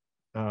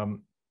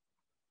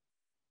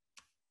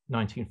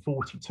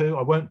 1942.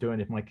 I won't do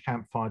any of my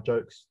campfire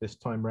jokes this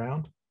time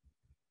round.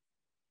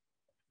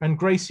 And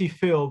Gracie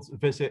Field's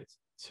visit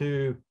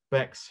to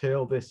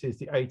Bexhill. This is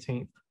the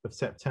 18th of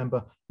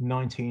September,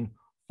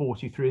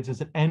 1943. It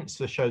is an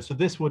ENSA show. So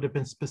this would have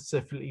been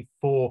specifically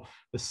for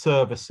the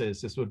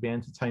services. This would be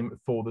entertainment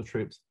for the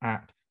troops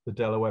at the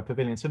Delaware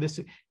Pavilion. So this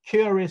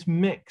curious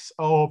mix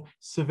of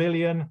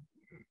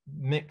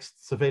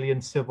mixed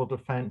civilian civil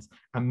defense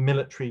and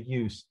military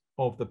use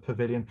of the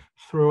pavilion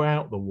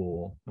throughout the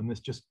war. And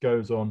this just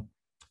goes on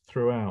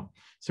throughout.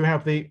 So we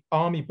have the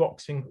Army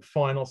boxing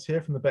finals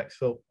here from the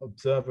Bexhill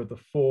Observer, the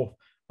 4th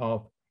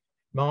of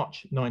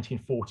March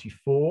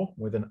 1944,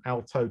 with an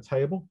alto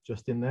table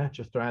just in there,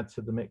 just to add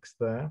to the mix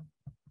there.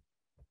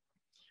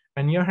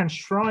 And Johann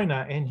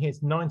Schreiner, in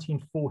his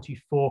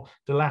 1944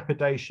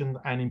 dilapidation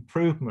and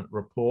improvement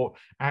report,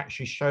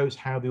 actually shows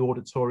how the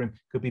auditorium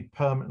could be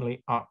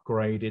permanently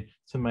upgraded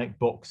to make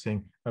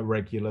boxing a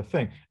regular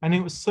thing. And it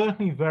was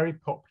certainly very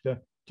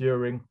popular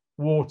during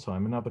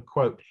wartime. Another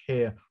quote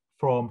here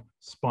from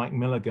Spike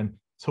Milligan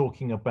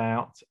talking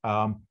about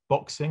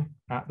boxing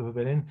at the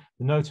pavilion.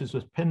 The notice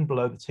was pinned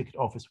below the ticket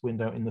office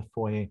window in the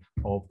foyer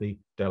of the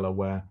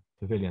Delaware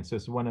Pavilion. So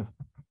it's one of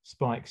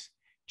Spike's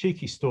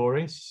cheeky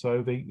stories.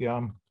 So the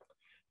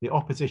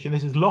opposition,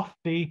 this is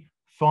Lofty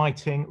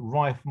fighting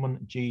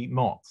Rifleman G.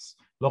 Motts.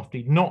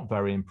 Lofty not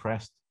very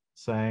impressed,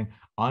 saying,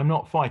 "I'm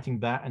not fighting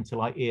that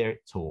until I hear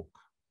it talk."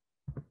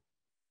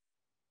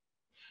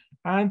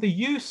 And the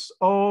use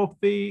of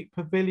the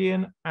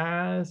pavilion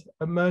as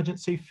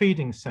emergency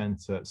feeding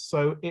centre.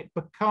 So it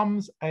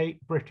becomes a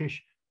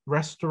British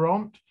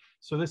restaurant.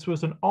 So this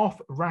was an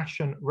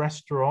off-ration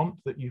restaurant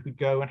that you could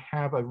go and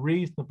have a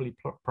reasonably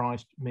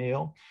priced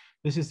meal.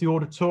 This is the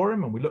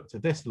auditorium, and we looked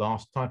at this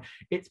last time.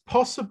 It's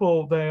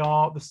possible they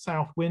are the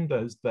south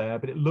windows there,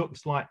 but it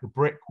looks like the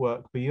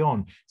brickwork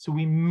beyond. So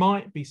we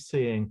might be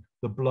seeing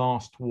the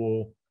blast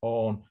wall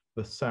on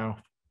the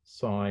south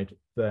side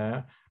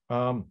there.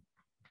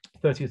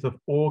 30th of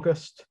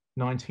August,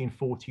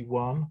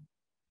 1941.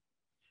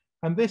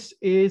 And this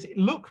is,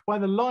 look, by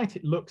the light,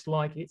 it looks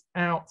like it's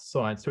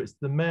outside. So it's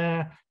the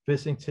mayor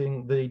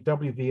visiting the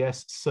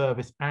WVS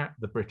service at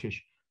the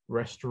British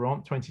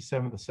restaurant,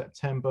 27th of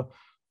September,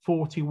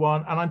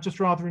 41. And I'm just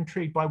rather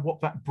intrigued by what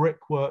that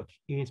brickwork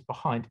is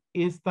behind.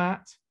 Is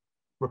that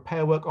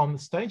repair work on the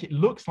stage? It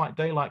looks like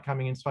daylight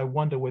coming in, so I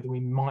wonder whether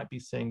we might be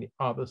seeing the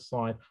other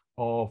side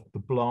of the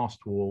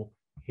blast wall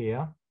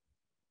here.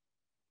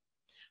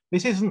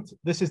 This is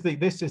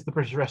the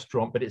British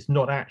restaurant, but it's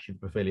not actually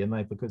the pavilion,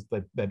 because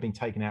they've been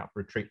taken out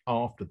for retreat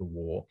after the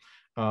war.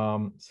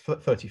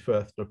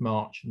 31st of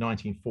March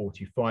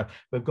 1945.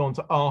 They've gone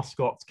to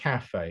Arscott's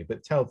Cafe,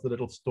 that tells the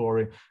little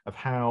story of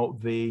how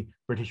the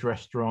British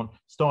restaurant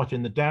started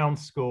in the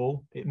Downs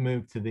School. It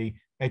moved to the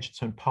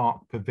Edgerton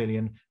Park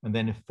Pavilion, and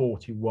then in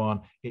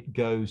 41 it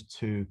goes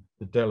to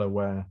the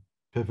Delaware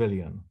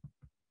Pavilion.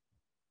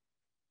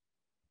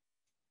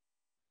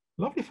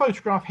 Lovely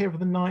photograph here of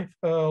the 9th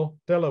Earl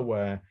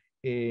Delaware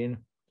in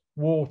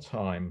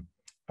wartime.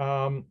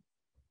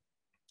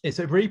 It's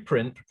a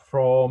reprint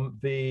from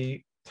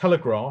the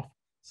Telegraph,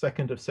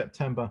 2nd of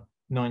September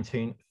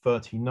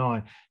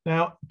 1939.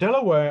 Now,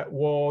 Delaware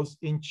was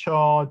in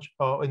charge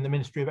in the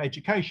Ministry of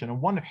Education,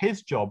 and one of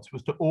his jobs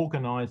was to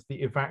organise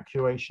the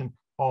evacuation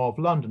of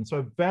London. So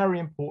a very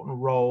important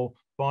role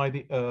by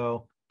the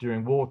Earl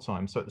during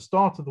wartime. So at the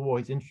start of the war,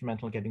 he's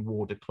instrumental in getting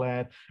war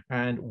declared.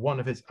 And one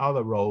of his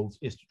other roles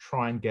is to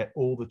try and get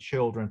all the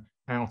children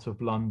out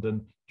of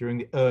London during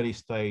the early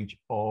stage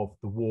of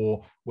the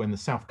war, when the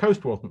South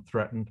Coast wasn't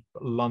threatened,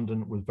 but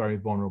London was very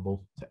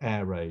vulnerable to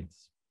air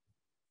raids.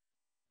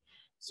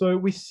 So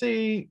we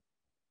see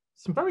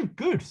some very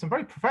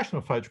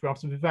professional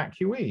photographs of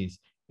evacuees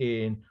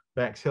in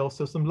Bexhill.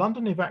 So some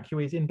London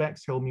evacuees in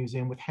Bexhill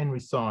Museum with Henry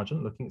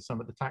Sargent, looking at some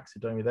of the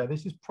taxidermy there.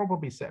 This is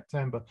probably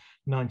September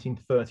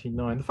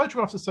 1939. The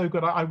photographs are so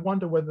good, I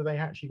wonder whether they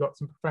actually got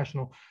some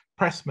professional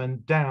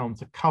pressmen down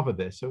to cover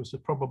this. So it was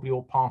probably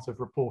all part of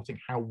reporting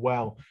how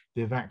well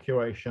the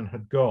evacuation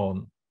had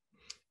gone.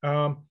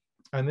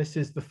 And this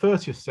is the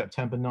 30th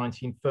September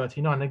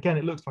 1939. Again,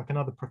 it looks like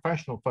another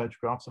professional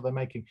photograph. So they're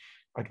making,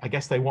 I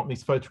guess they want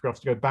these photographs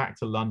to go back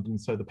to London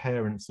so the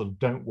parents sort of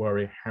don't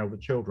worry how the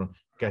children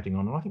are getting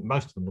on. And I think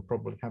most of them are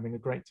probably having a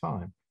great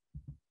time.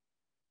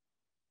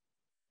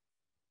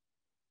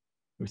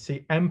 We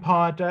see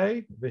Empire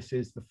Day. This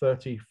is the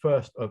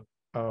 31st of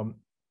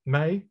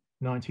May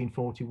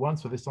 1941.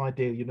 So this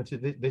idea, you know,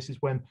 this is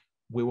when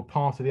we were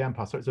part of the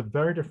empire. So it's a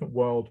very different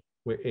world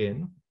we're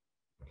in.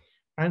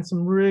 And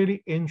some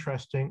really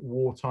interesting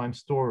wartime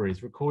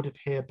stories recorded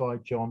here by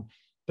John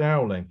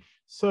Dowling.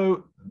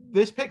 So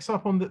this picks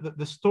up on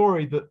the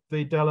story that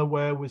the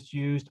Delaware was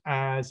used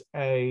as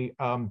a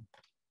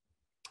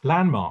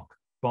landmark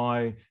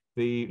by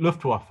the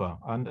Luftwaffe.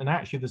 And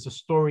actually, there's a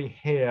story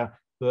here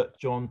that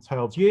John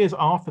tells. Years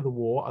after the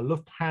war, a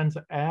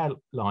Lufthansa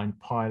airline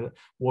pilot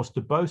was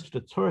to boast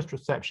at a tourist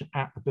reception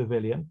at the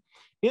pavilion.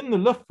 In the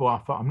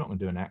Luftwaffe, I'm not going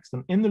to do an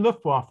accent, in the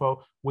Luftwaffe,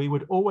 we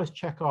would always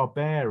check our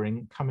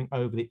bearing coming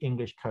over the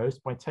English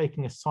coast by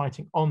taking a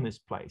sighting on this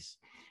place.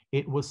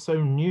 It was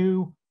so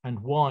new and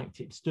white,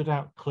 it stood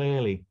out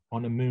clearly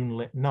on a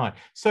moonlit night.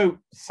 So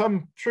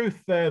some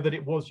truth there that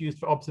it was used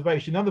for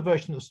observation. Another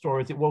version of the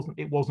story is it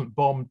wasn't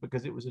bombed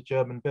because it was a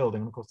German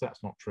building. And of course,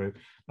 that's not true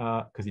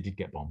because it did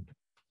get bombed.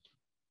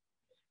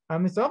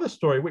 And this other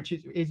story, which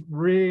is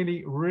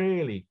really,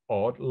 really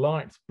odd,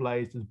 lights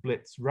blazed as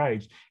blitz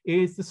raged,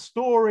 is the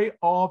story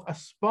of a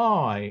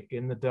spy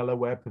in the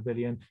Delaware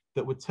Pavilion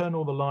that would turn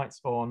all the lights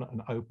on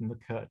and open the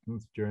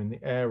curtains during the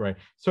air raid.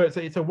 So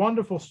it's a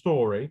wonderful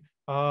story.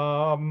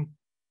 I'm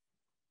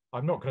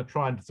not going to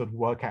try and sort of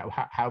work out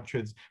how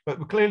true it is,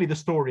 but clearly the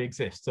story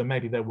exists, so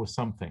maybe there was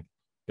something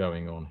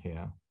going on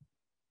here.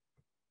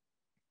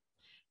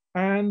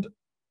 And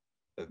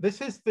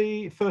this is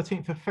the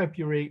 13th of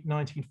February,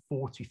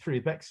 1943,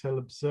 Bexhill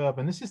Observer,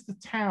 and this is the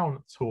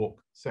town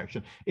talk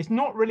section. It's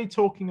not really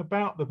talking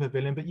about the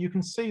pavilion, but you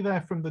can see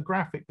there from the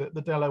graphic that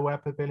the Delaware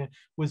Pavilion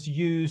was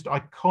used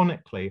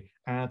iconically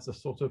as a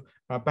sort of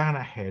a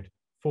banner head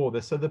for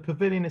this. So the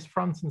pavilion is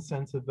front and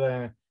center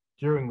there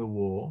during the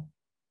war.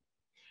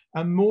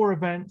 And more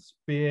events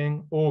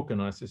being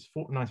organized. It's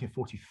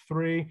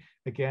 1943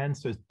 again,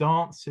 so it's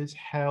dances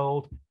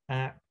held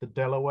at the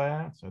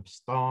Delaware, so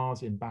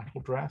stars in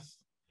battle dress,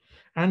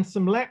 and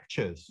some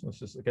lectures.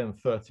 This is again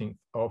 13th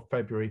of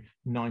February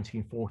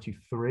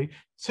 1943.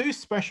 Two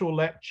special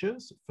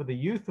lectures for the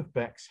youth of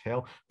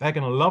Bexhill. They're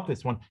going to love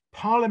this one.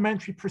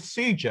 Parliamentary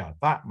procedure,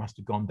 that must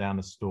have gone down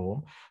a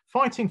storm.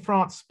 Fighting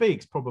France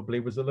Speaks probably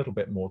was a little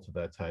bit more to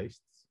their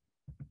tastes.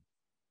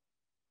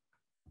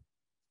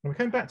 And we're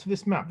coming back to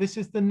this map. This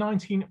is the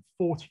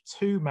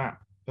 1942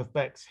 map of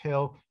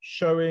Bexhill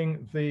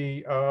showing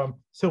the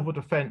civil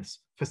defence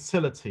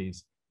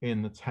facilities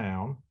in the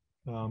town.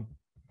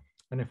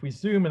 And if we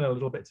zoom in a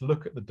little bit to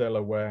look at the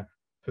Delaware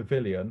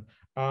Pavilion,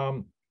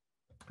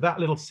 that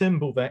little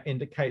symbol there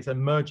indicates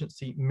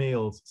emergency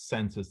meals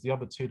centres. The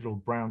other two little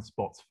brown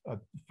spots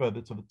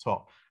further to the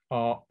top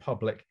are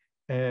public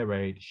air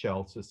raid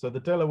shelters. So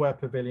the Delaware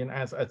Pavilion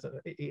as an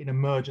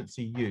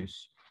emergency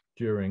use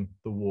during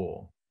the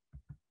war.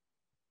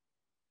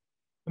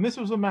 And this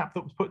was a map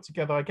that was put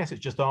together, I guess it's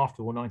just after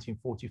the war,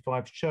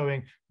 1945,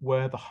 showing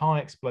where the high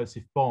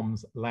explosive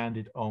bombs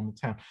landed on the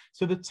town.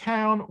 So the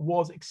town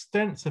was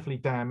extensively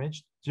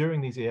damaged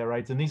during these air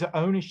raids, and these are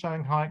only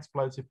showing high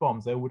explosive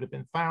bombs. There would have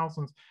been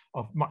thousands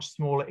of much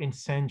smaller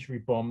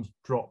incendiary bombs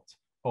dropped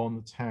on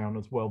the town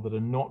as well that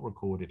are not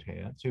recorded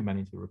here, too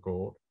many to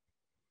record.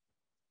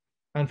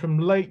 And from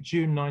late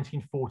June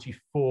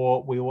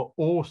 1944, we were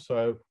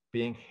also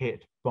being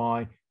hit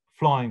by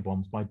flying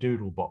bombs, by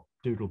doodle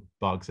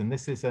bugs, and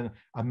this is a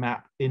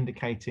map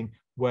indicating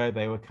where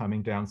they were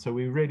coming down. So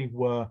we really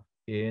were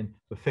in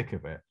the thick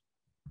of it.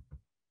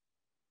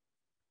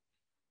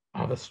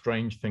 Other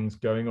strange things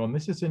going on.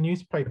 This is a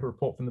newspaper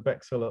report from the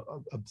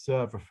Bexhill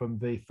Observer from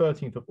the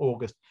 13th of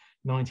August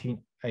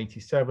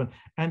 1987,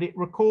 and it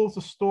recalls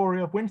the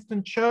story of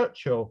Winston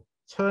Churchill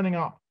turning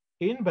up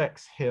in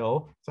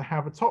Bexhill to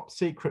have a top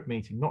secret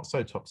meeting, not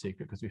so top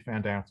secret because we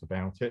found out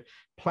about it,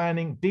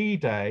 planning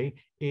D-Day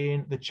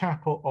in the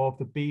chapel of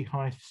the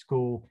Beehive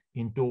School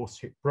in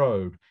Dorset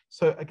Road.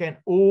 So again,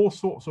 all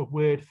sorts of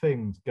weird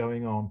things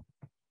going on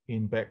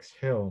in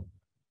Bexhill.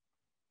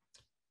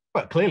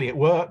 But clearly it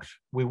worked,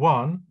 we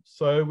won.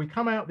 So we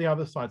come out the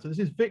other side. So this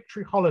is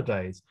Victory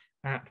Holidays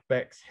at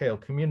Bexhill,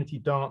 community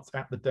dance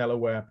at the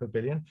Delaware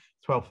Pavilion,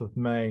 12th of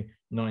May,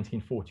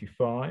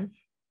 1945.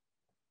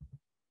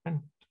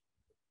 And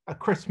a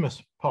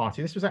Christmas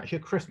party. This was actually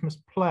a Christmas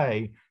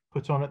play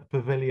put on at the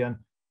pavilion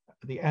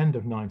at the end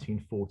of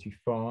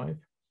 1945.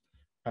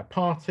 A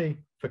party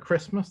for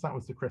Christmas, that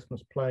was the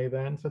Christmas play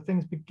then. So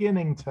things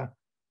beginning to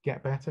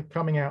get better,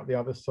 coming out the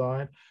other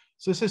side.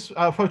 So this is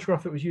a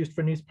photograph that was used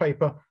for a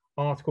newspaper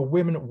article,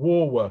 Women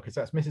War Workers.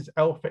 That's Mrs.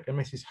 Elphick and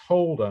Mrs.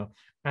 Holder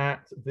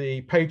at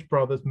the Page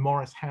Brothers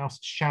Morris House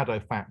Shadow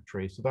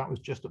Factory. So that was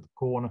just at the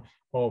corner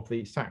of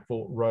the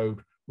Sackville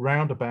Road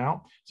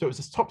roundabout. So it was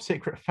this top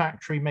secret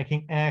factory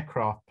making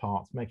aircraft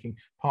parts, making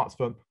parts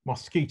for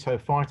Mosquito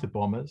fighter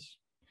bombers.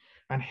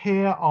 And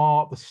here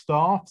are the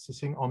staff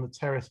sitting on the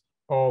terrace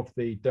of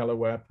the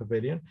Delaware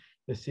Pavilion.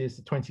 This is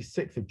the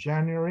 26th of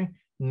January,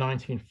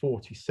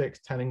 1946,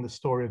 telling the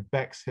story of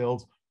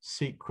Bexhill's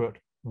secret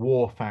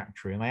war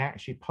factory. And they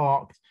actually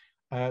parked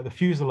the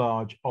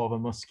fuselage of a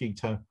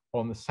Mosquito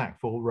on the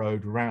Sackville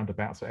Road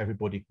roundabout so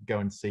everybody could go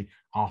and see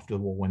after the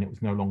war, when it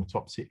was no longer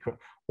top secret,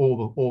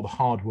 all the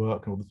hard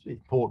work and all the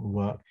important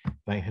work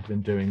they had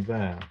been doing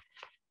there.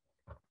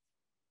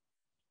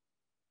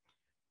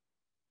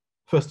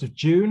 1st of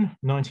June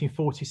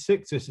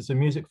 1946, this is a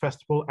music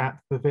festival at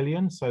the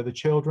pavilion. So the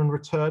children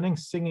returning,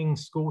 singing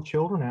school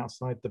children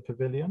outside the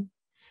pavilion.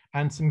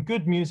 and some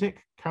good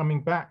music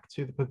coming back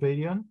to the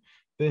pavilion.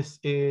 This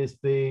is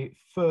the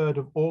 3rd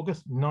of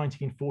August,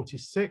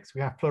 1946.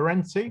 We have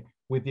Florenti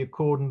with the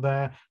accordion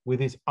there with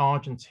his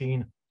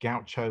Argentine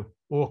Gaucho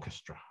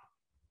Orchestra.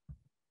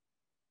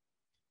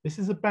 This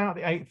is about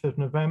the 8th of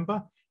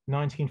November,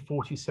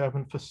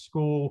 1947 for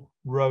School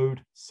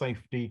Road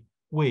Safety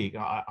Week.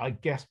 I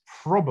guess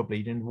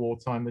probably in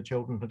wartime the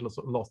children had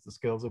lost the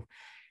skills of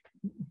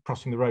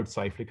crossing the road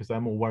safely because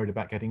they're more worried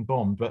about getting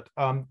bombed. But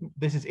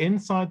this is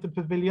inside the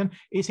pavilion.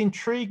 It's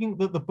intriguing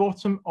that the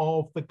bottom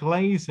of the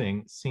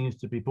glazing seems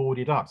to be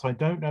boarded up. So I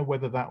don't know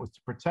whether that was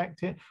to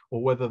protect it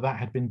or whether that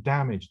had been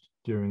damaged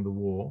during the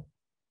war.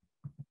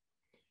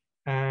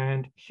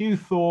 And Hugh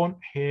Thorne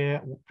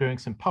here doing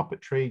some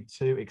puppetry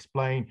to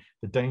explain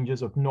the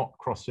dangers of not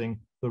crossing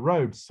the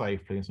road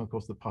safely. And so, of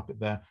course, the puppet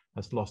there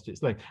has lost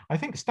its leg. I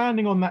think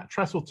standing on that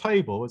trestle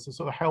table is a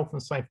sort of health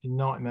and safety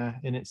nightmare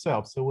in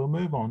itself. So we'll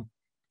move on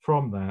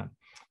from that.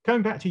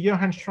 Going back to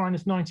Johann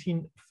Schreiner's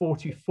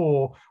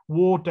 1944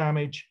 war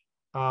damage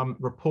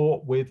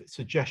report with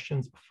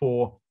suggestions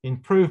for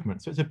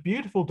improvement. So it's a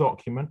beautiful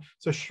document.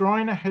 So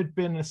Schreiner had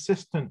been an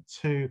assistant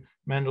to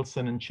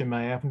Mendelssohn and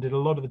Chimaev and did a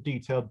lot of the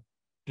detailed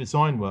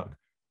design work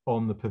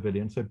on the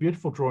pavilion. So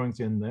beautiful drawings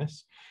in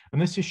this.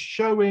 And this is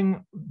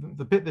showing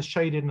the bit that's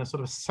shaded in a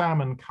sort of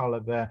salmon color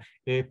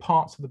there,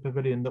 parts of the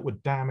pavilion that were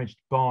damaged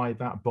by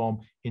that bomb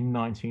in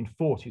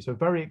 1940. So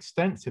very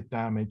extensive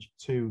damage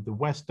to the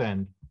west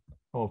end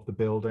of the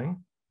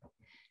building.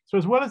 So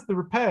as well as the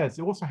repairs,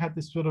 it also had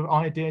this sort of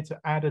idea to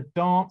add a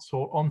dance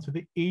hall onto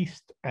the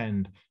east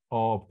end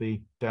of the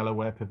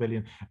Delaware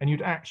Pavilion. And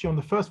you'd actually, on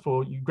the first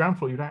floor, ground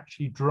floor, you'd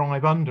actually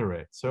drive under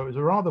it. So it was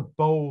a rather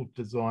bold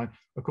design.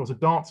 Of course, a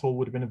dance hall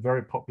would have been a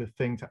very popular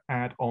thing to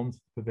add onto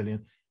the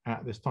pavilion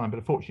at this time, but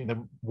unfortunately,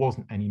 there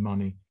wasn't any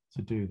money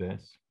to do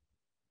this.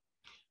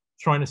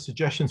 Schreiner's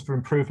suggestions for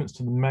improvements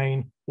to the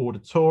main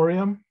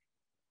auditorium.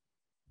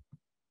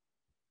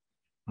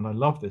 And I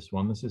love this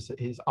one. This is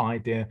his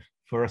idea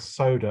for a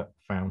soda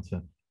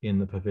fountain in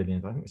the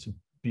pavilion. I think it's a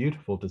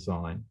beautiful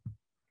design.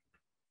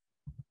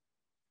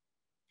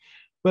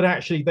 But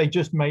actually, they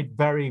just made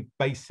very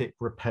basic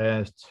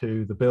repairs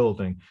to the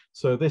building.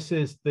 So this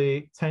is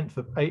the 10th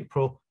of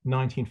April,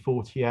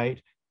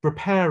 1948,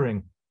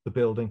 repairing the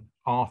building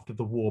after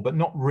the war, but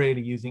not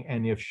really using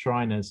any of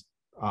Schreiner's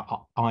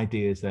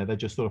ideas there. They're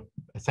just sort of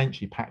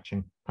essentially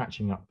patching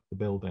up the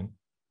building.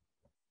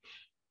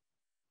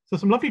 So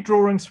some lovely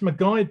drawings from a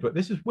guidebook.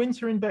 This is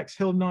Winter in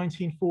Bexhill,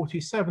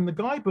 1947. The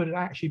guidebook had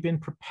actually been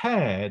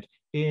prepared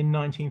in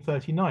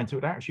 1939. So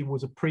it actually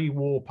was a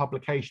pre-war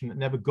publication that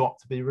never got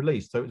to be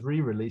released. So it was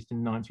re-released in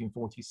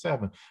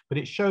 1947. But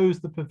it shows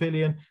the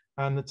pavilion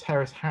and the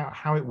terrace,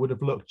 how it would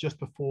have looked just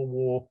before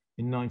war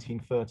in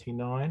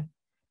 1939.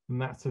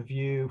 And that's a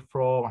view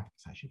from, I think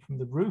it's actually from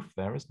the roof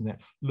there, isn't it?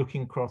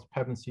 Looking across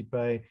Pevensey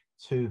Bay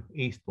to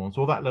Eastbourne.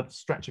 So all that little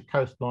stretch of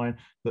coastline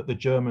that the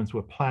Germans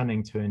were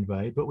planning to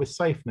invade, but we're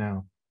safe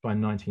now by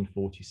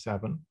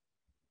 1947. And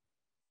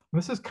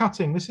this is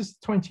cutting, this is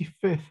the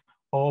 25th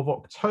of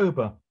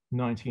October,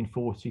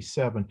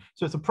 1947.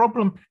 So it's a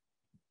problem,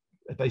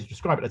 they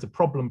describe it as a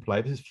problem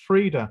play. This is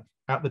Frida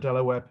at the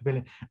Delaware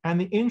Pavilion. And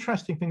the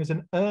interesting thing is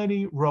an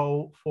early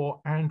role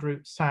for Andrew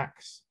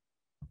Sachs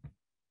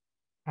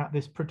at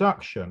this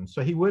production.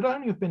 So he would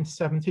only have been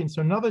 17,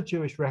 so another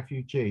Jewish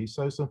refugee.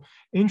 So some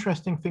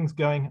interesting things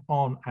going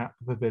on at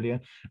the pavilion.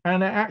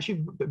 And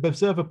actually, the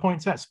observer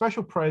points out,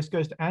 special praise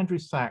goes to Andrew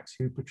Sachs,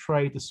 who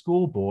portrayed the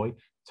schoolboy,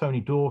 Tony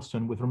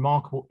Dawson, with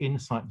remarkable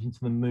insight into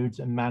the moods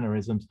and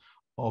mannerisms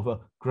of a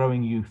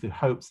growing youth who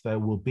hopes there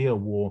will be a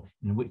war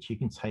in which he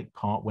can take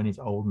part when he's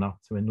old enough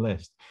to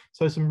enlist.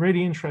 So some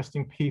really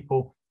interesting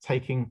people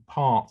taking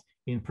part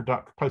in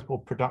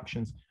post-war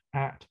productions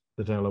at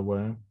the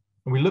Delaware.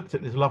 And we looked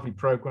at this lovely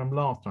program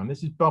last time.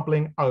 This is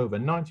bubbling over.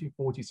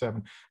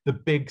 1947, the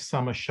big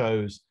summer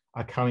shows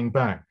are coming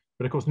back.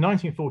 But of course,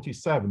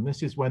 1947,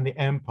 this is when the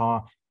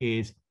empire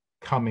is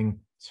coming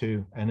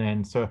to an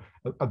end. So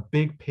a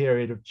big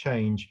period of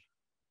change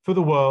for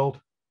the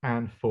world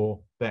and for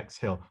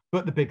Bexhill.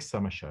 But the big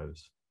summer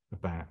shows are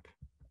back.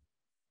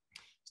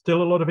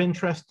 Still a lot of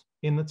interest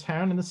in the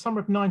town. In the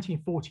summer of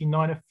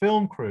 1949, a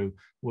film crew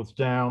was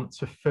down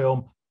to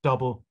film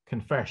Double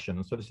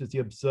Confession. So this is the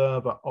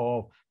observer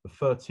of the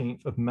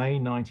 13th of May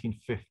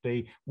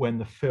 1950 when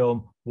the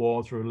film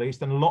was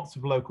released, and lots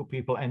of local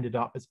people ended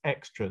up as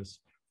extras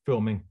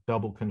filming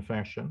Double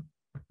Confession.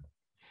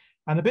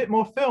 And a bit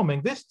more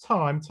filming, this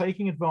time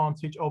taking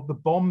advantage of the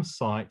bomb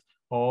site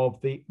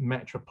of the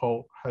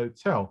Metropole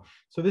Hotel.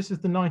 So this is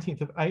the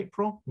 19th of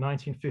April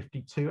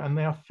 1952, and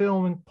they are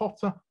filming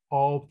Potter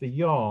of the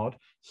Yard,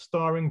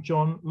 starring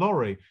John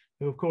Laurie,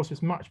 who of course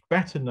is much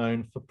better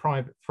known for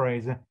Private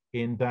Fraser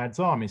in Dad's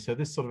Army. So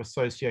this sort of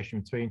association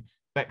between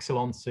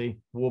Bexhill-on-Sea,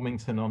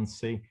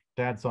 Warmington-on-Sea,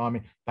 Dad's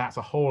Army, that's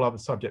a whole other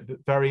subject, but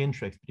very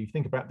interesting. If you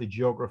think about the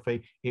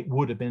geography, it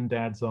would have been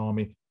Dad's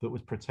Army that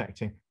was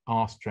protecting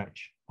our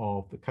stretch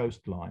of the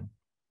coastline.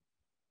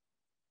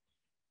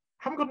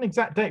 I haven't got an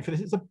exact date for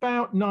this. It's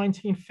about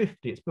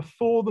 1950. It's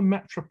before the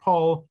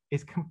Metropole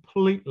is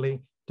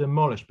completely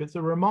demolished. But it's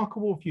a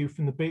remarkable view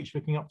from the beach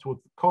looking up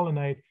towards the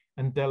colonnade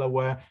and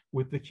Delaware,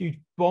 with the huge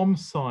bomb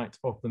site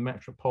of the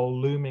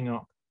Metropole looming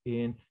up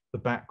in the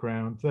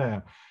background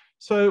there.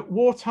 So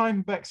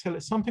wartime Bexhill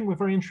is something we're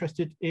very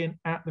interested in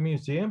at the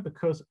museum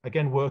because,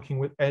 again, working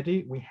with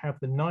Eddie, we have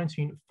the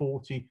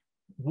 1940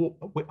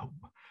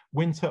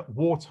 winter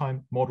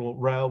wartime model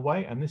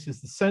railway, and this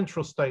is the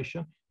central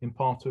station in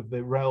part of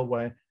the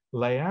railway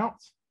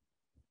layout.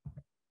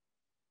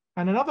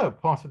 And another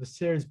part of the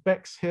series,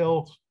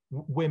 Bexhill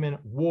Women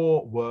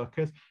War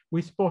Workers,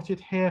 we spotted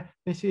here.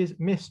 This is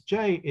Miss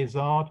J.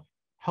 Izzard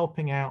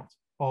helping out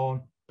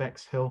on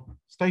Bexhill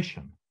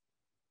Station.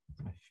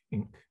 I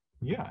think,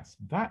 yes,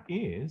 that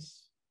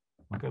is,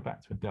 I'll go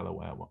back to a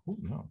Delaware one. Oh,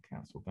 no, I'll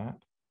cancel that.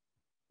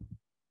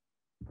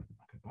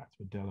 I'll go back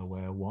to a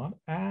Delaware one,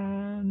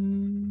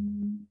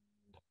 and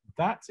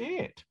that's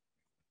it.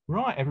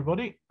 Right,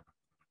 everybody.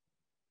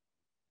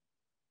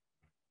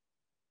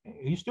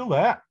 Are you still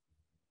there?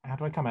 How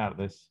do I come out of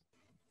this?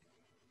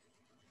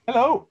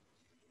 Hello.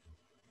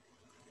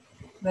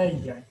 There you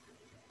go.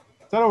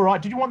 Is that all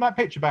right? Did you want that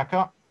picture back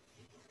up?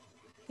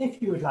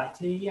 If you would like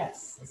to,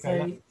 yes.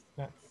 Okay,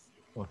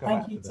 So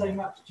thank you so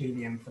much,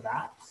 Julian, for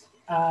that.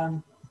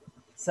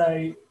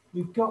 So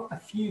we've got a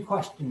few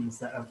questions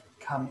that have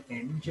come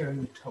in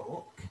during the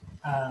talk.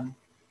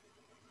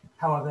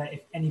 However,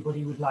 if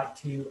anybody would like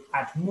to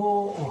add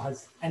more or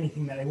has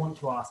anything that they want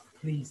to ask,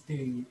 please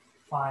do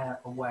fire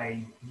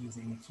away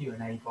using the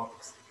Q&A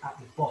box at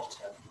the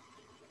bottom.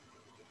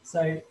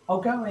 So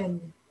I'll go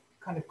in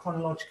kind of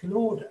chronological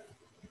order.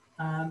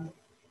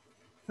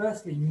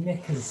 Firstly,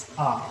 Nick has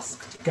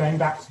asked, going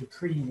back to the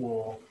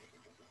pre-war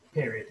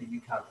period that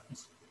you covered,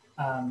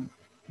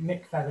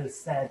 Mick Feathers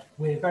said,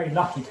 we're very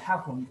lucky to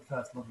have one of the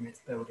first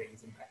modernist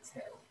buildings in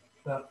Bexhill,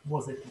 but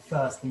was it the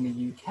first in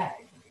the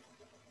UK?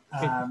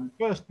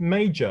 First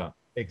major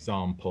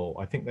example.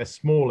 I think there's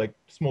small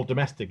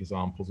domestic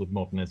examples of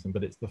modernism,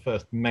 but it's the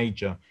first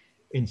major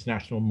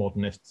international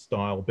modernist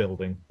style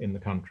building in the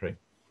country.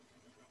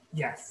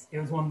 Yes, it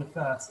was one of the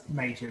first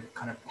major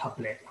kind of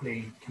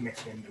publicly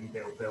commissioned and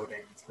built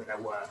buildings, but there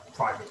were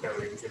private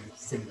buildings in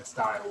similar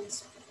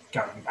styles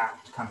going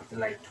back to kind of the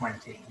late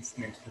 20s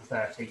and into the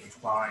 30s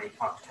by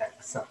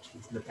architects such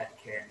as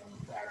Lebekin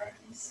and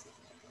Barons,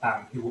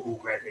 who were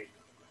already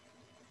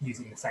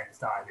using the same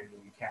style in the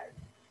UK.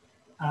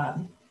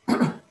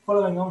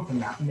 Following on from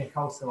that, Nick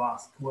also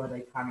asked, were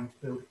they planning to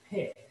build a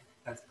pier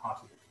as part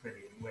of the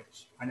pavilion,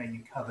 which I know you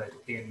covered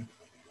in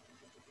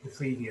the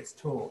previous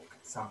talk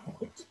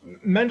somewhat.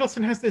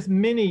 Mendelssohn has this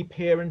mini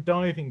pier and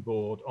diving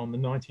board on the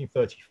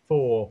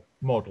 1934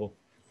 model.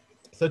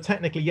 So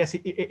technically, yes,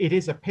 it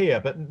is a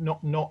pier, but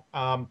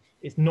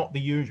it's not the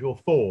usual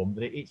form.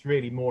 It's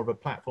really more of a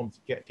platform to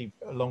get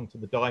along to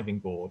the diving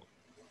board.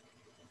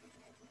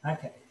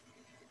 Okay.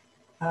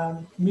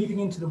 Moving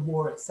into the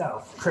war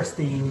itself,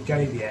 Christine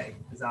Gauvier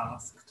has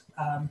asked,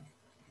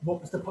 what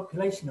was the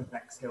population of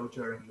Bexhill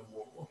during the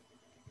war?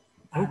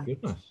 Oh,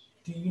 goodness.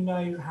 Do you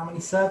know how many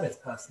service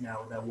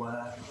personnel there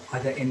were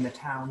either in the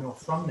town or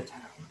from the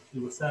town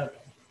who were serving?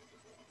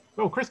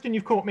 Well, Kristen,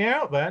 you've caught me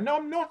out there. No,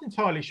 I'm not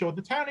entirely sure.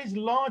 The town is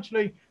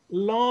largely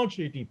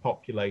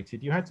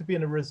depopulated. You had to be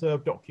in a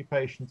reserved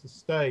occupation to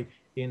stay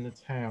in the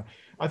town.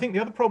 I think the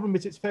other problem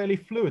is it's fairly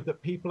fluid,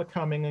 that people are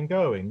coming and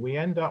going. We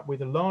end up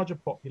with a larger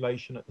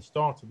population at the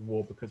start of the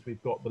war because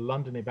we've got the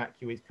London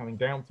evacuees coming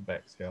down to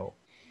Bexhill.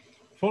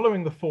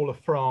 Following the fall of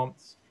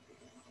France,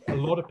 a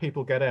lot of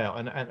people get out,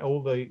 and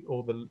all the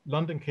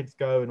London kids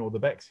go and all the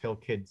Bexhill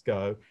kids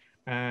go,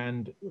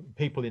 and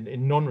people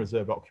in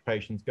non-reserve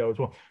occupations go as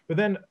well. But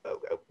then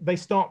they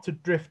start to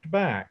drift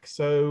back.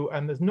 So,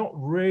 and there's not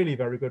really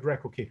very good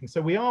record keeping. So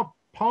we are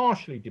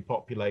partially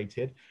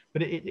depopulated,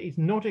 but it's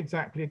not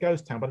exactly a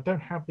ghost town. But I don't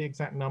have the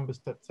exact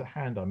numbers to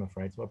hand, I'm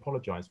afraid. So I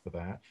apologize for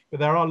that. But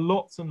there are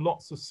lots and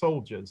lots of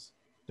soldiers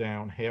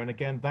down here. And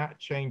again, that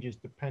changes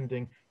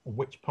depending on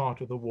which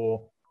part of the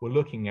war we're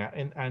looking at.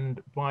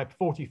 And by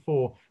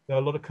 44, there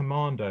are a lot of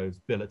commandos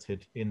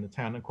billeted in the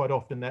town. And quite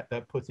often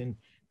they're put in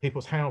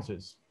people's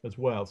houses as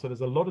well. So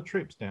there's a lot of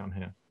troops down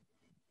here.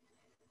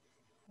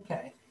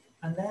 Okay,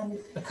 and then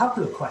a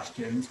couple of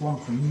questions, one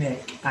from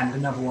Mick and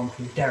another one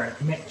from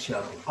Derek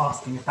Mitchell,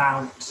 asking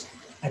about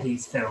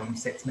Eddie's film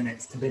 6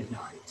 Minutes to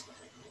Midnight.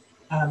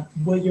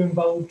 Were you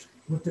involved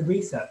with the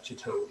research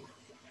at all?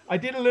 I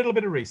did a little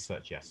bit of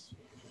research, yes.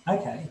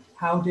 Okay,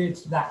 how did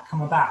that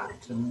come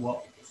about and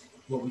what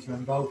was your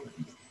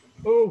involvement?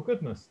 Oh,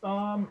 goodness.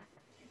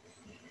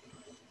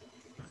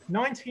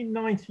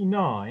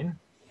 1999,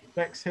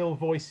 Bexhill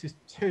Voices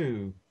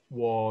 2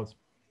 was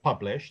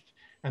published,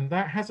 and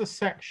that has a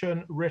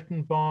section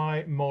written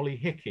by Molly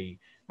Hickey,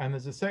 and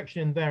there's a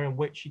section in there in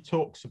which she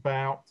talks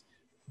about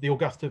the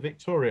Augusta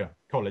Victoria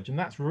College, and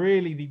that's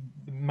really the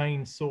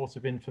main source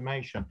of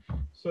information.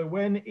 So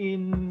when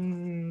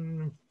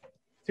in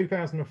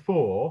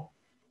 2004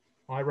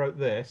 I wrote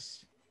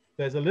this,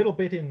 there's a little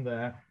bit in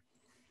there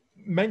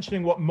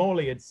mentioning what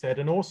Molly had said,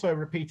 and also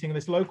repeating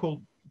this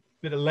local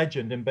bit of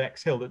legend in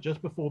Bexhill that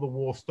just before the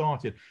war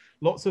started,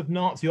 lots of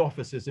Nazi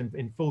officers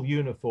in full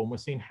uniform were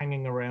seen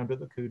hanging around at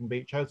the Couden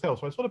Beach Hotel.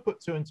 So I sort of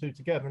put two and two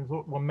together and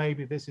thought, well,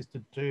 maybe this is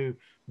to do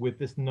with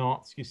this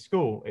Nazi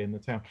school in the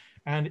town.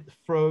 And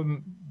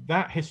from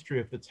that history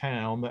of the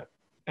town that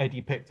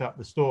Eddie picked up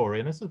the story,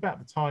 and this is about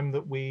the time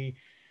that we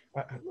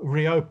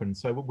reopened.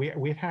 So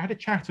we had a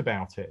chat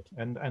about it,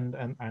 and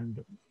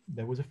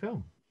there was a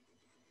film.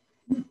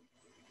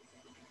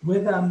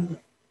 With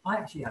I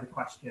actually had a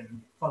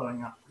question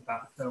following up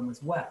about the film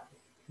as well,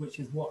 which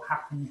is what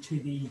happened to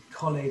the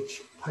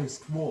college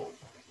post-war.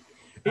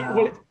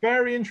 Well, it's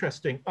very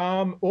interesting.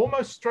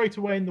 Almost straight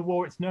away in the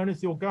war, it's known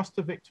as the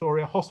Augusta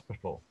Victoria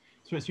Hospital.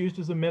 So it's used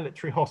as a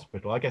military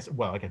hospital. I guess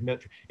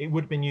military. It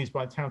would have been used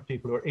by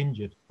townspeople who are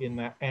injured in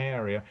that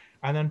area.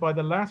 And then by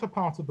the latter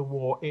part of the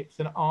war, it's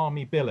an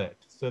army billet.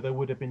 So there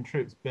would have been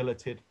troops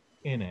billeted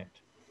in it.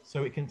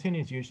 So it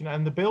continues using,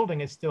 and the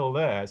building is still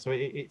there. So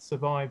it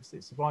survives.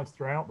 It survives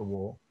throughout the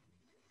war.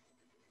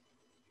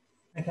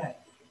 Okay.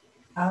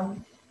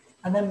 And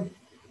then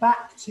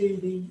back to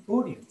the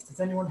audience. Does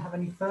anyone have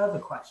any further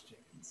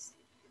questions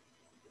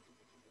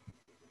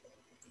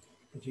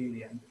for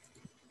Julian?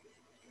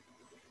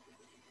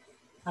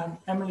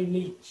 Emily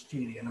Leach,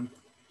 Julian, I'm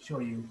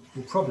sure you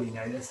will probably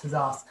know this, has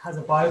asked, has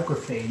a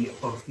biography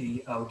of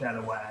the Earl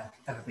Delaware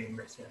ever been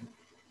written?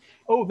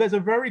 Oh, there's a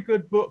very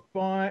good book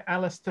by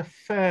Alistair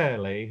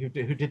Fairley, who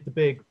did the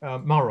big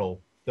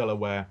Morrill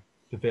Delaware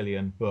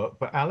Pavilion book.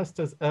 But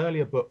Alistair's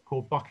earlier book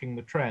called Bucking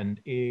the Trend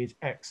is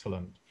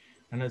excellent.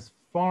 And as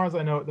far as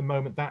I know at the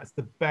moment, that's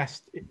the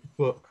best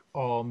book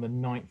on the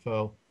 9th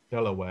Earl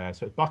Delaware.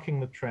 So it's Bucking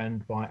the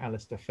Trend by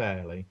Alistair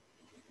Fairley.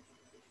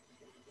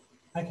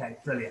 Okay,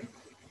 brilliant.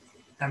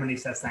 Emily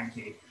says thank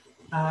you.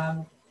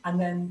 And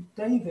then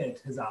David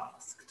has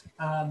asked,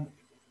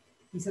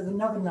 he says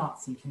another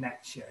Nazi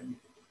connection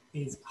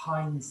is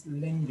Heinz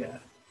Linger,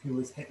 who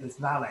was Hitler's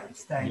valet,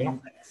 staying in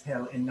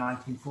Bexhill in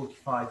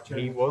 1945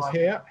 during He was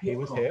here. He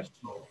was here.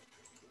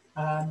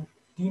 Do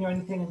you know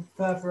anything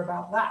further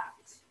about that?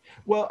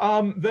 Well,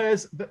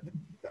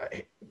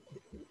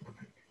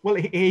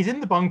 he's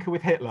in the bunker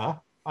with Hitler.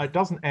 It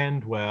doesn't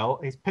end well.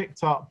 He's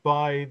picked up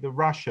by the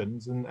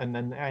Russians and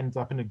then ends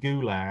up in a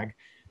gulag.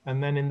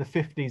 And then in the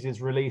 50s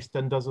is released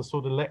and does a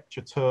sort of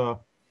lecture tour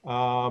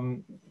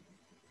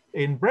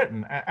in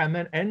Britain, and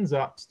then ends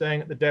up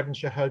staying at the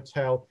Devonshire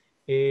Hotel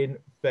in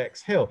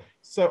Bexhill.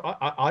 So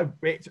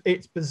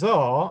it's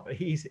bizarre.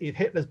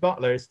 Hitler's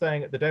butler is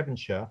staying at the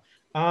Devonshire.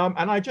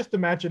 And I just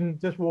imagine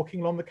just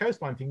walking along the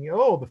coastline thinking,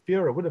 oh, the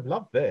Führer would have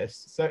loved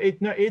this. So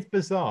it's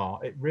bizarre.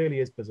 It really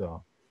is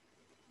bizarre.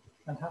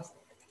 Fantastic.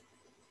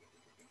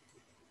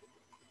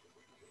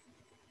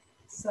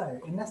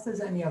 So unless there's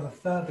any other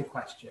further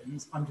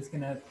questions, I'm just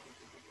going to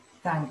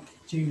thank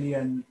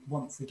Julian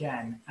once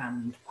again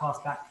and pass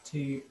back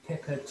to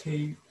Pippa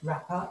to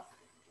wrap up.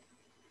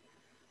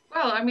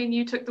 Well, I mean,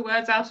 you took the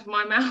words out of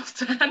my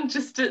mouth, and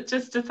just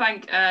to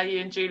thank you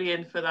and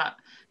Julian for that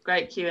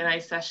great Q&A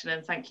session,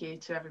 and thank you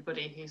to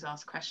everybody who's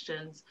asked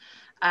questions.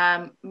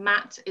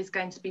 Matt is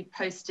going to be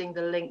posting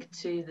the link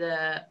to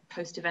the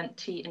post-event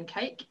tea and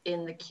cake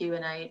in the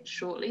Q&A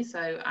shortly.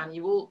 And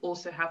you will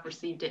also have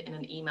received it in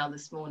an email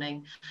this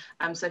morning.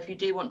 So if you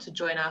do want to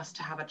join us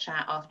to have a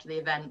chat after the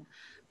event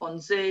on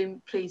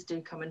Zoom, please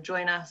do come and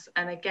join us.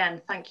 And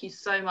again, thank you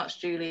so much,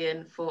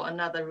 Julian, for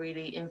another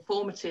really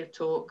informative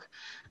talk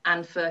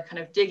and for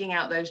kind of digging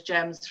out those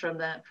gems from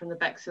the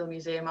Bexhill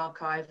Museum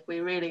archive. We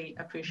really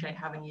appreciate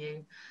having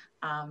you.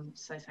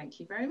 So thank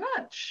you very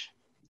much.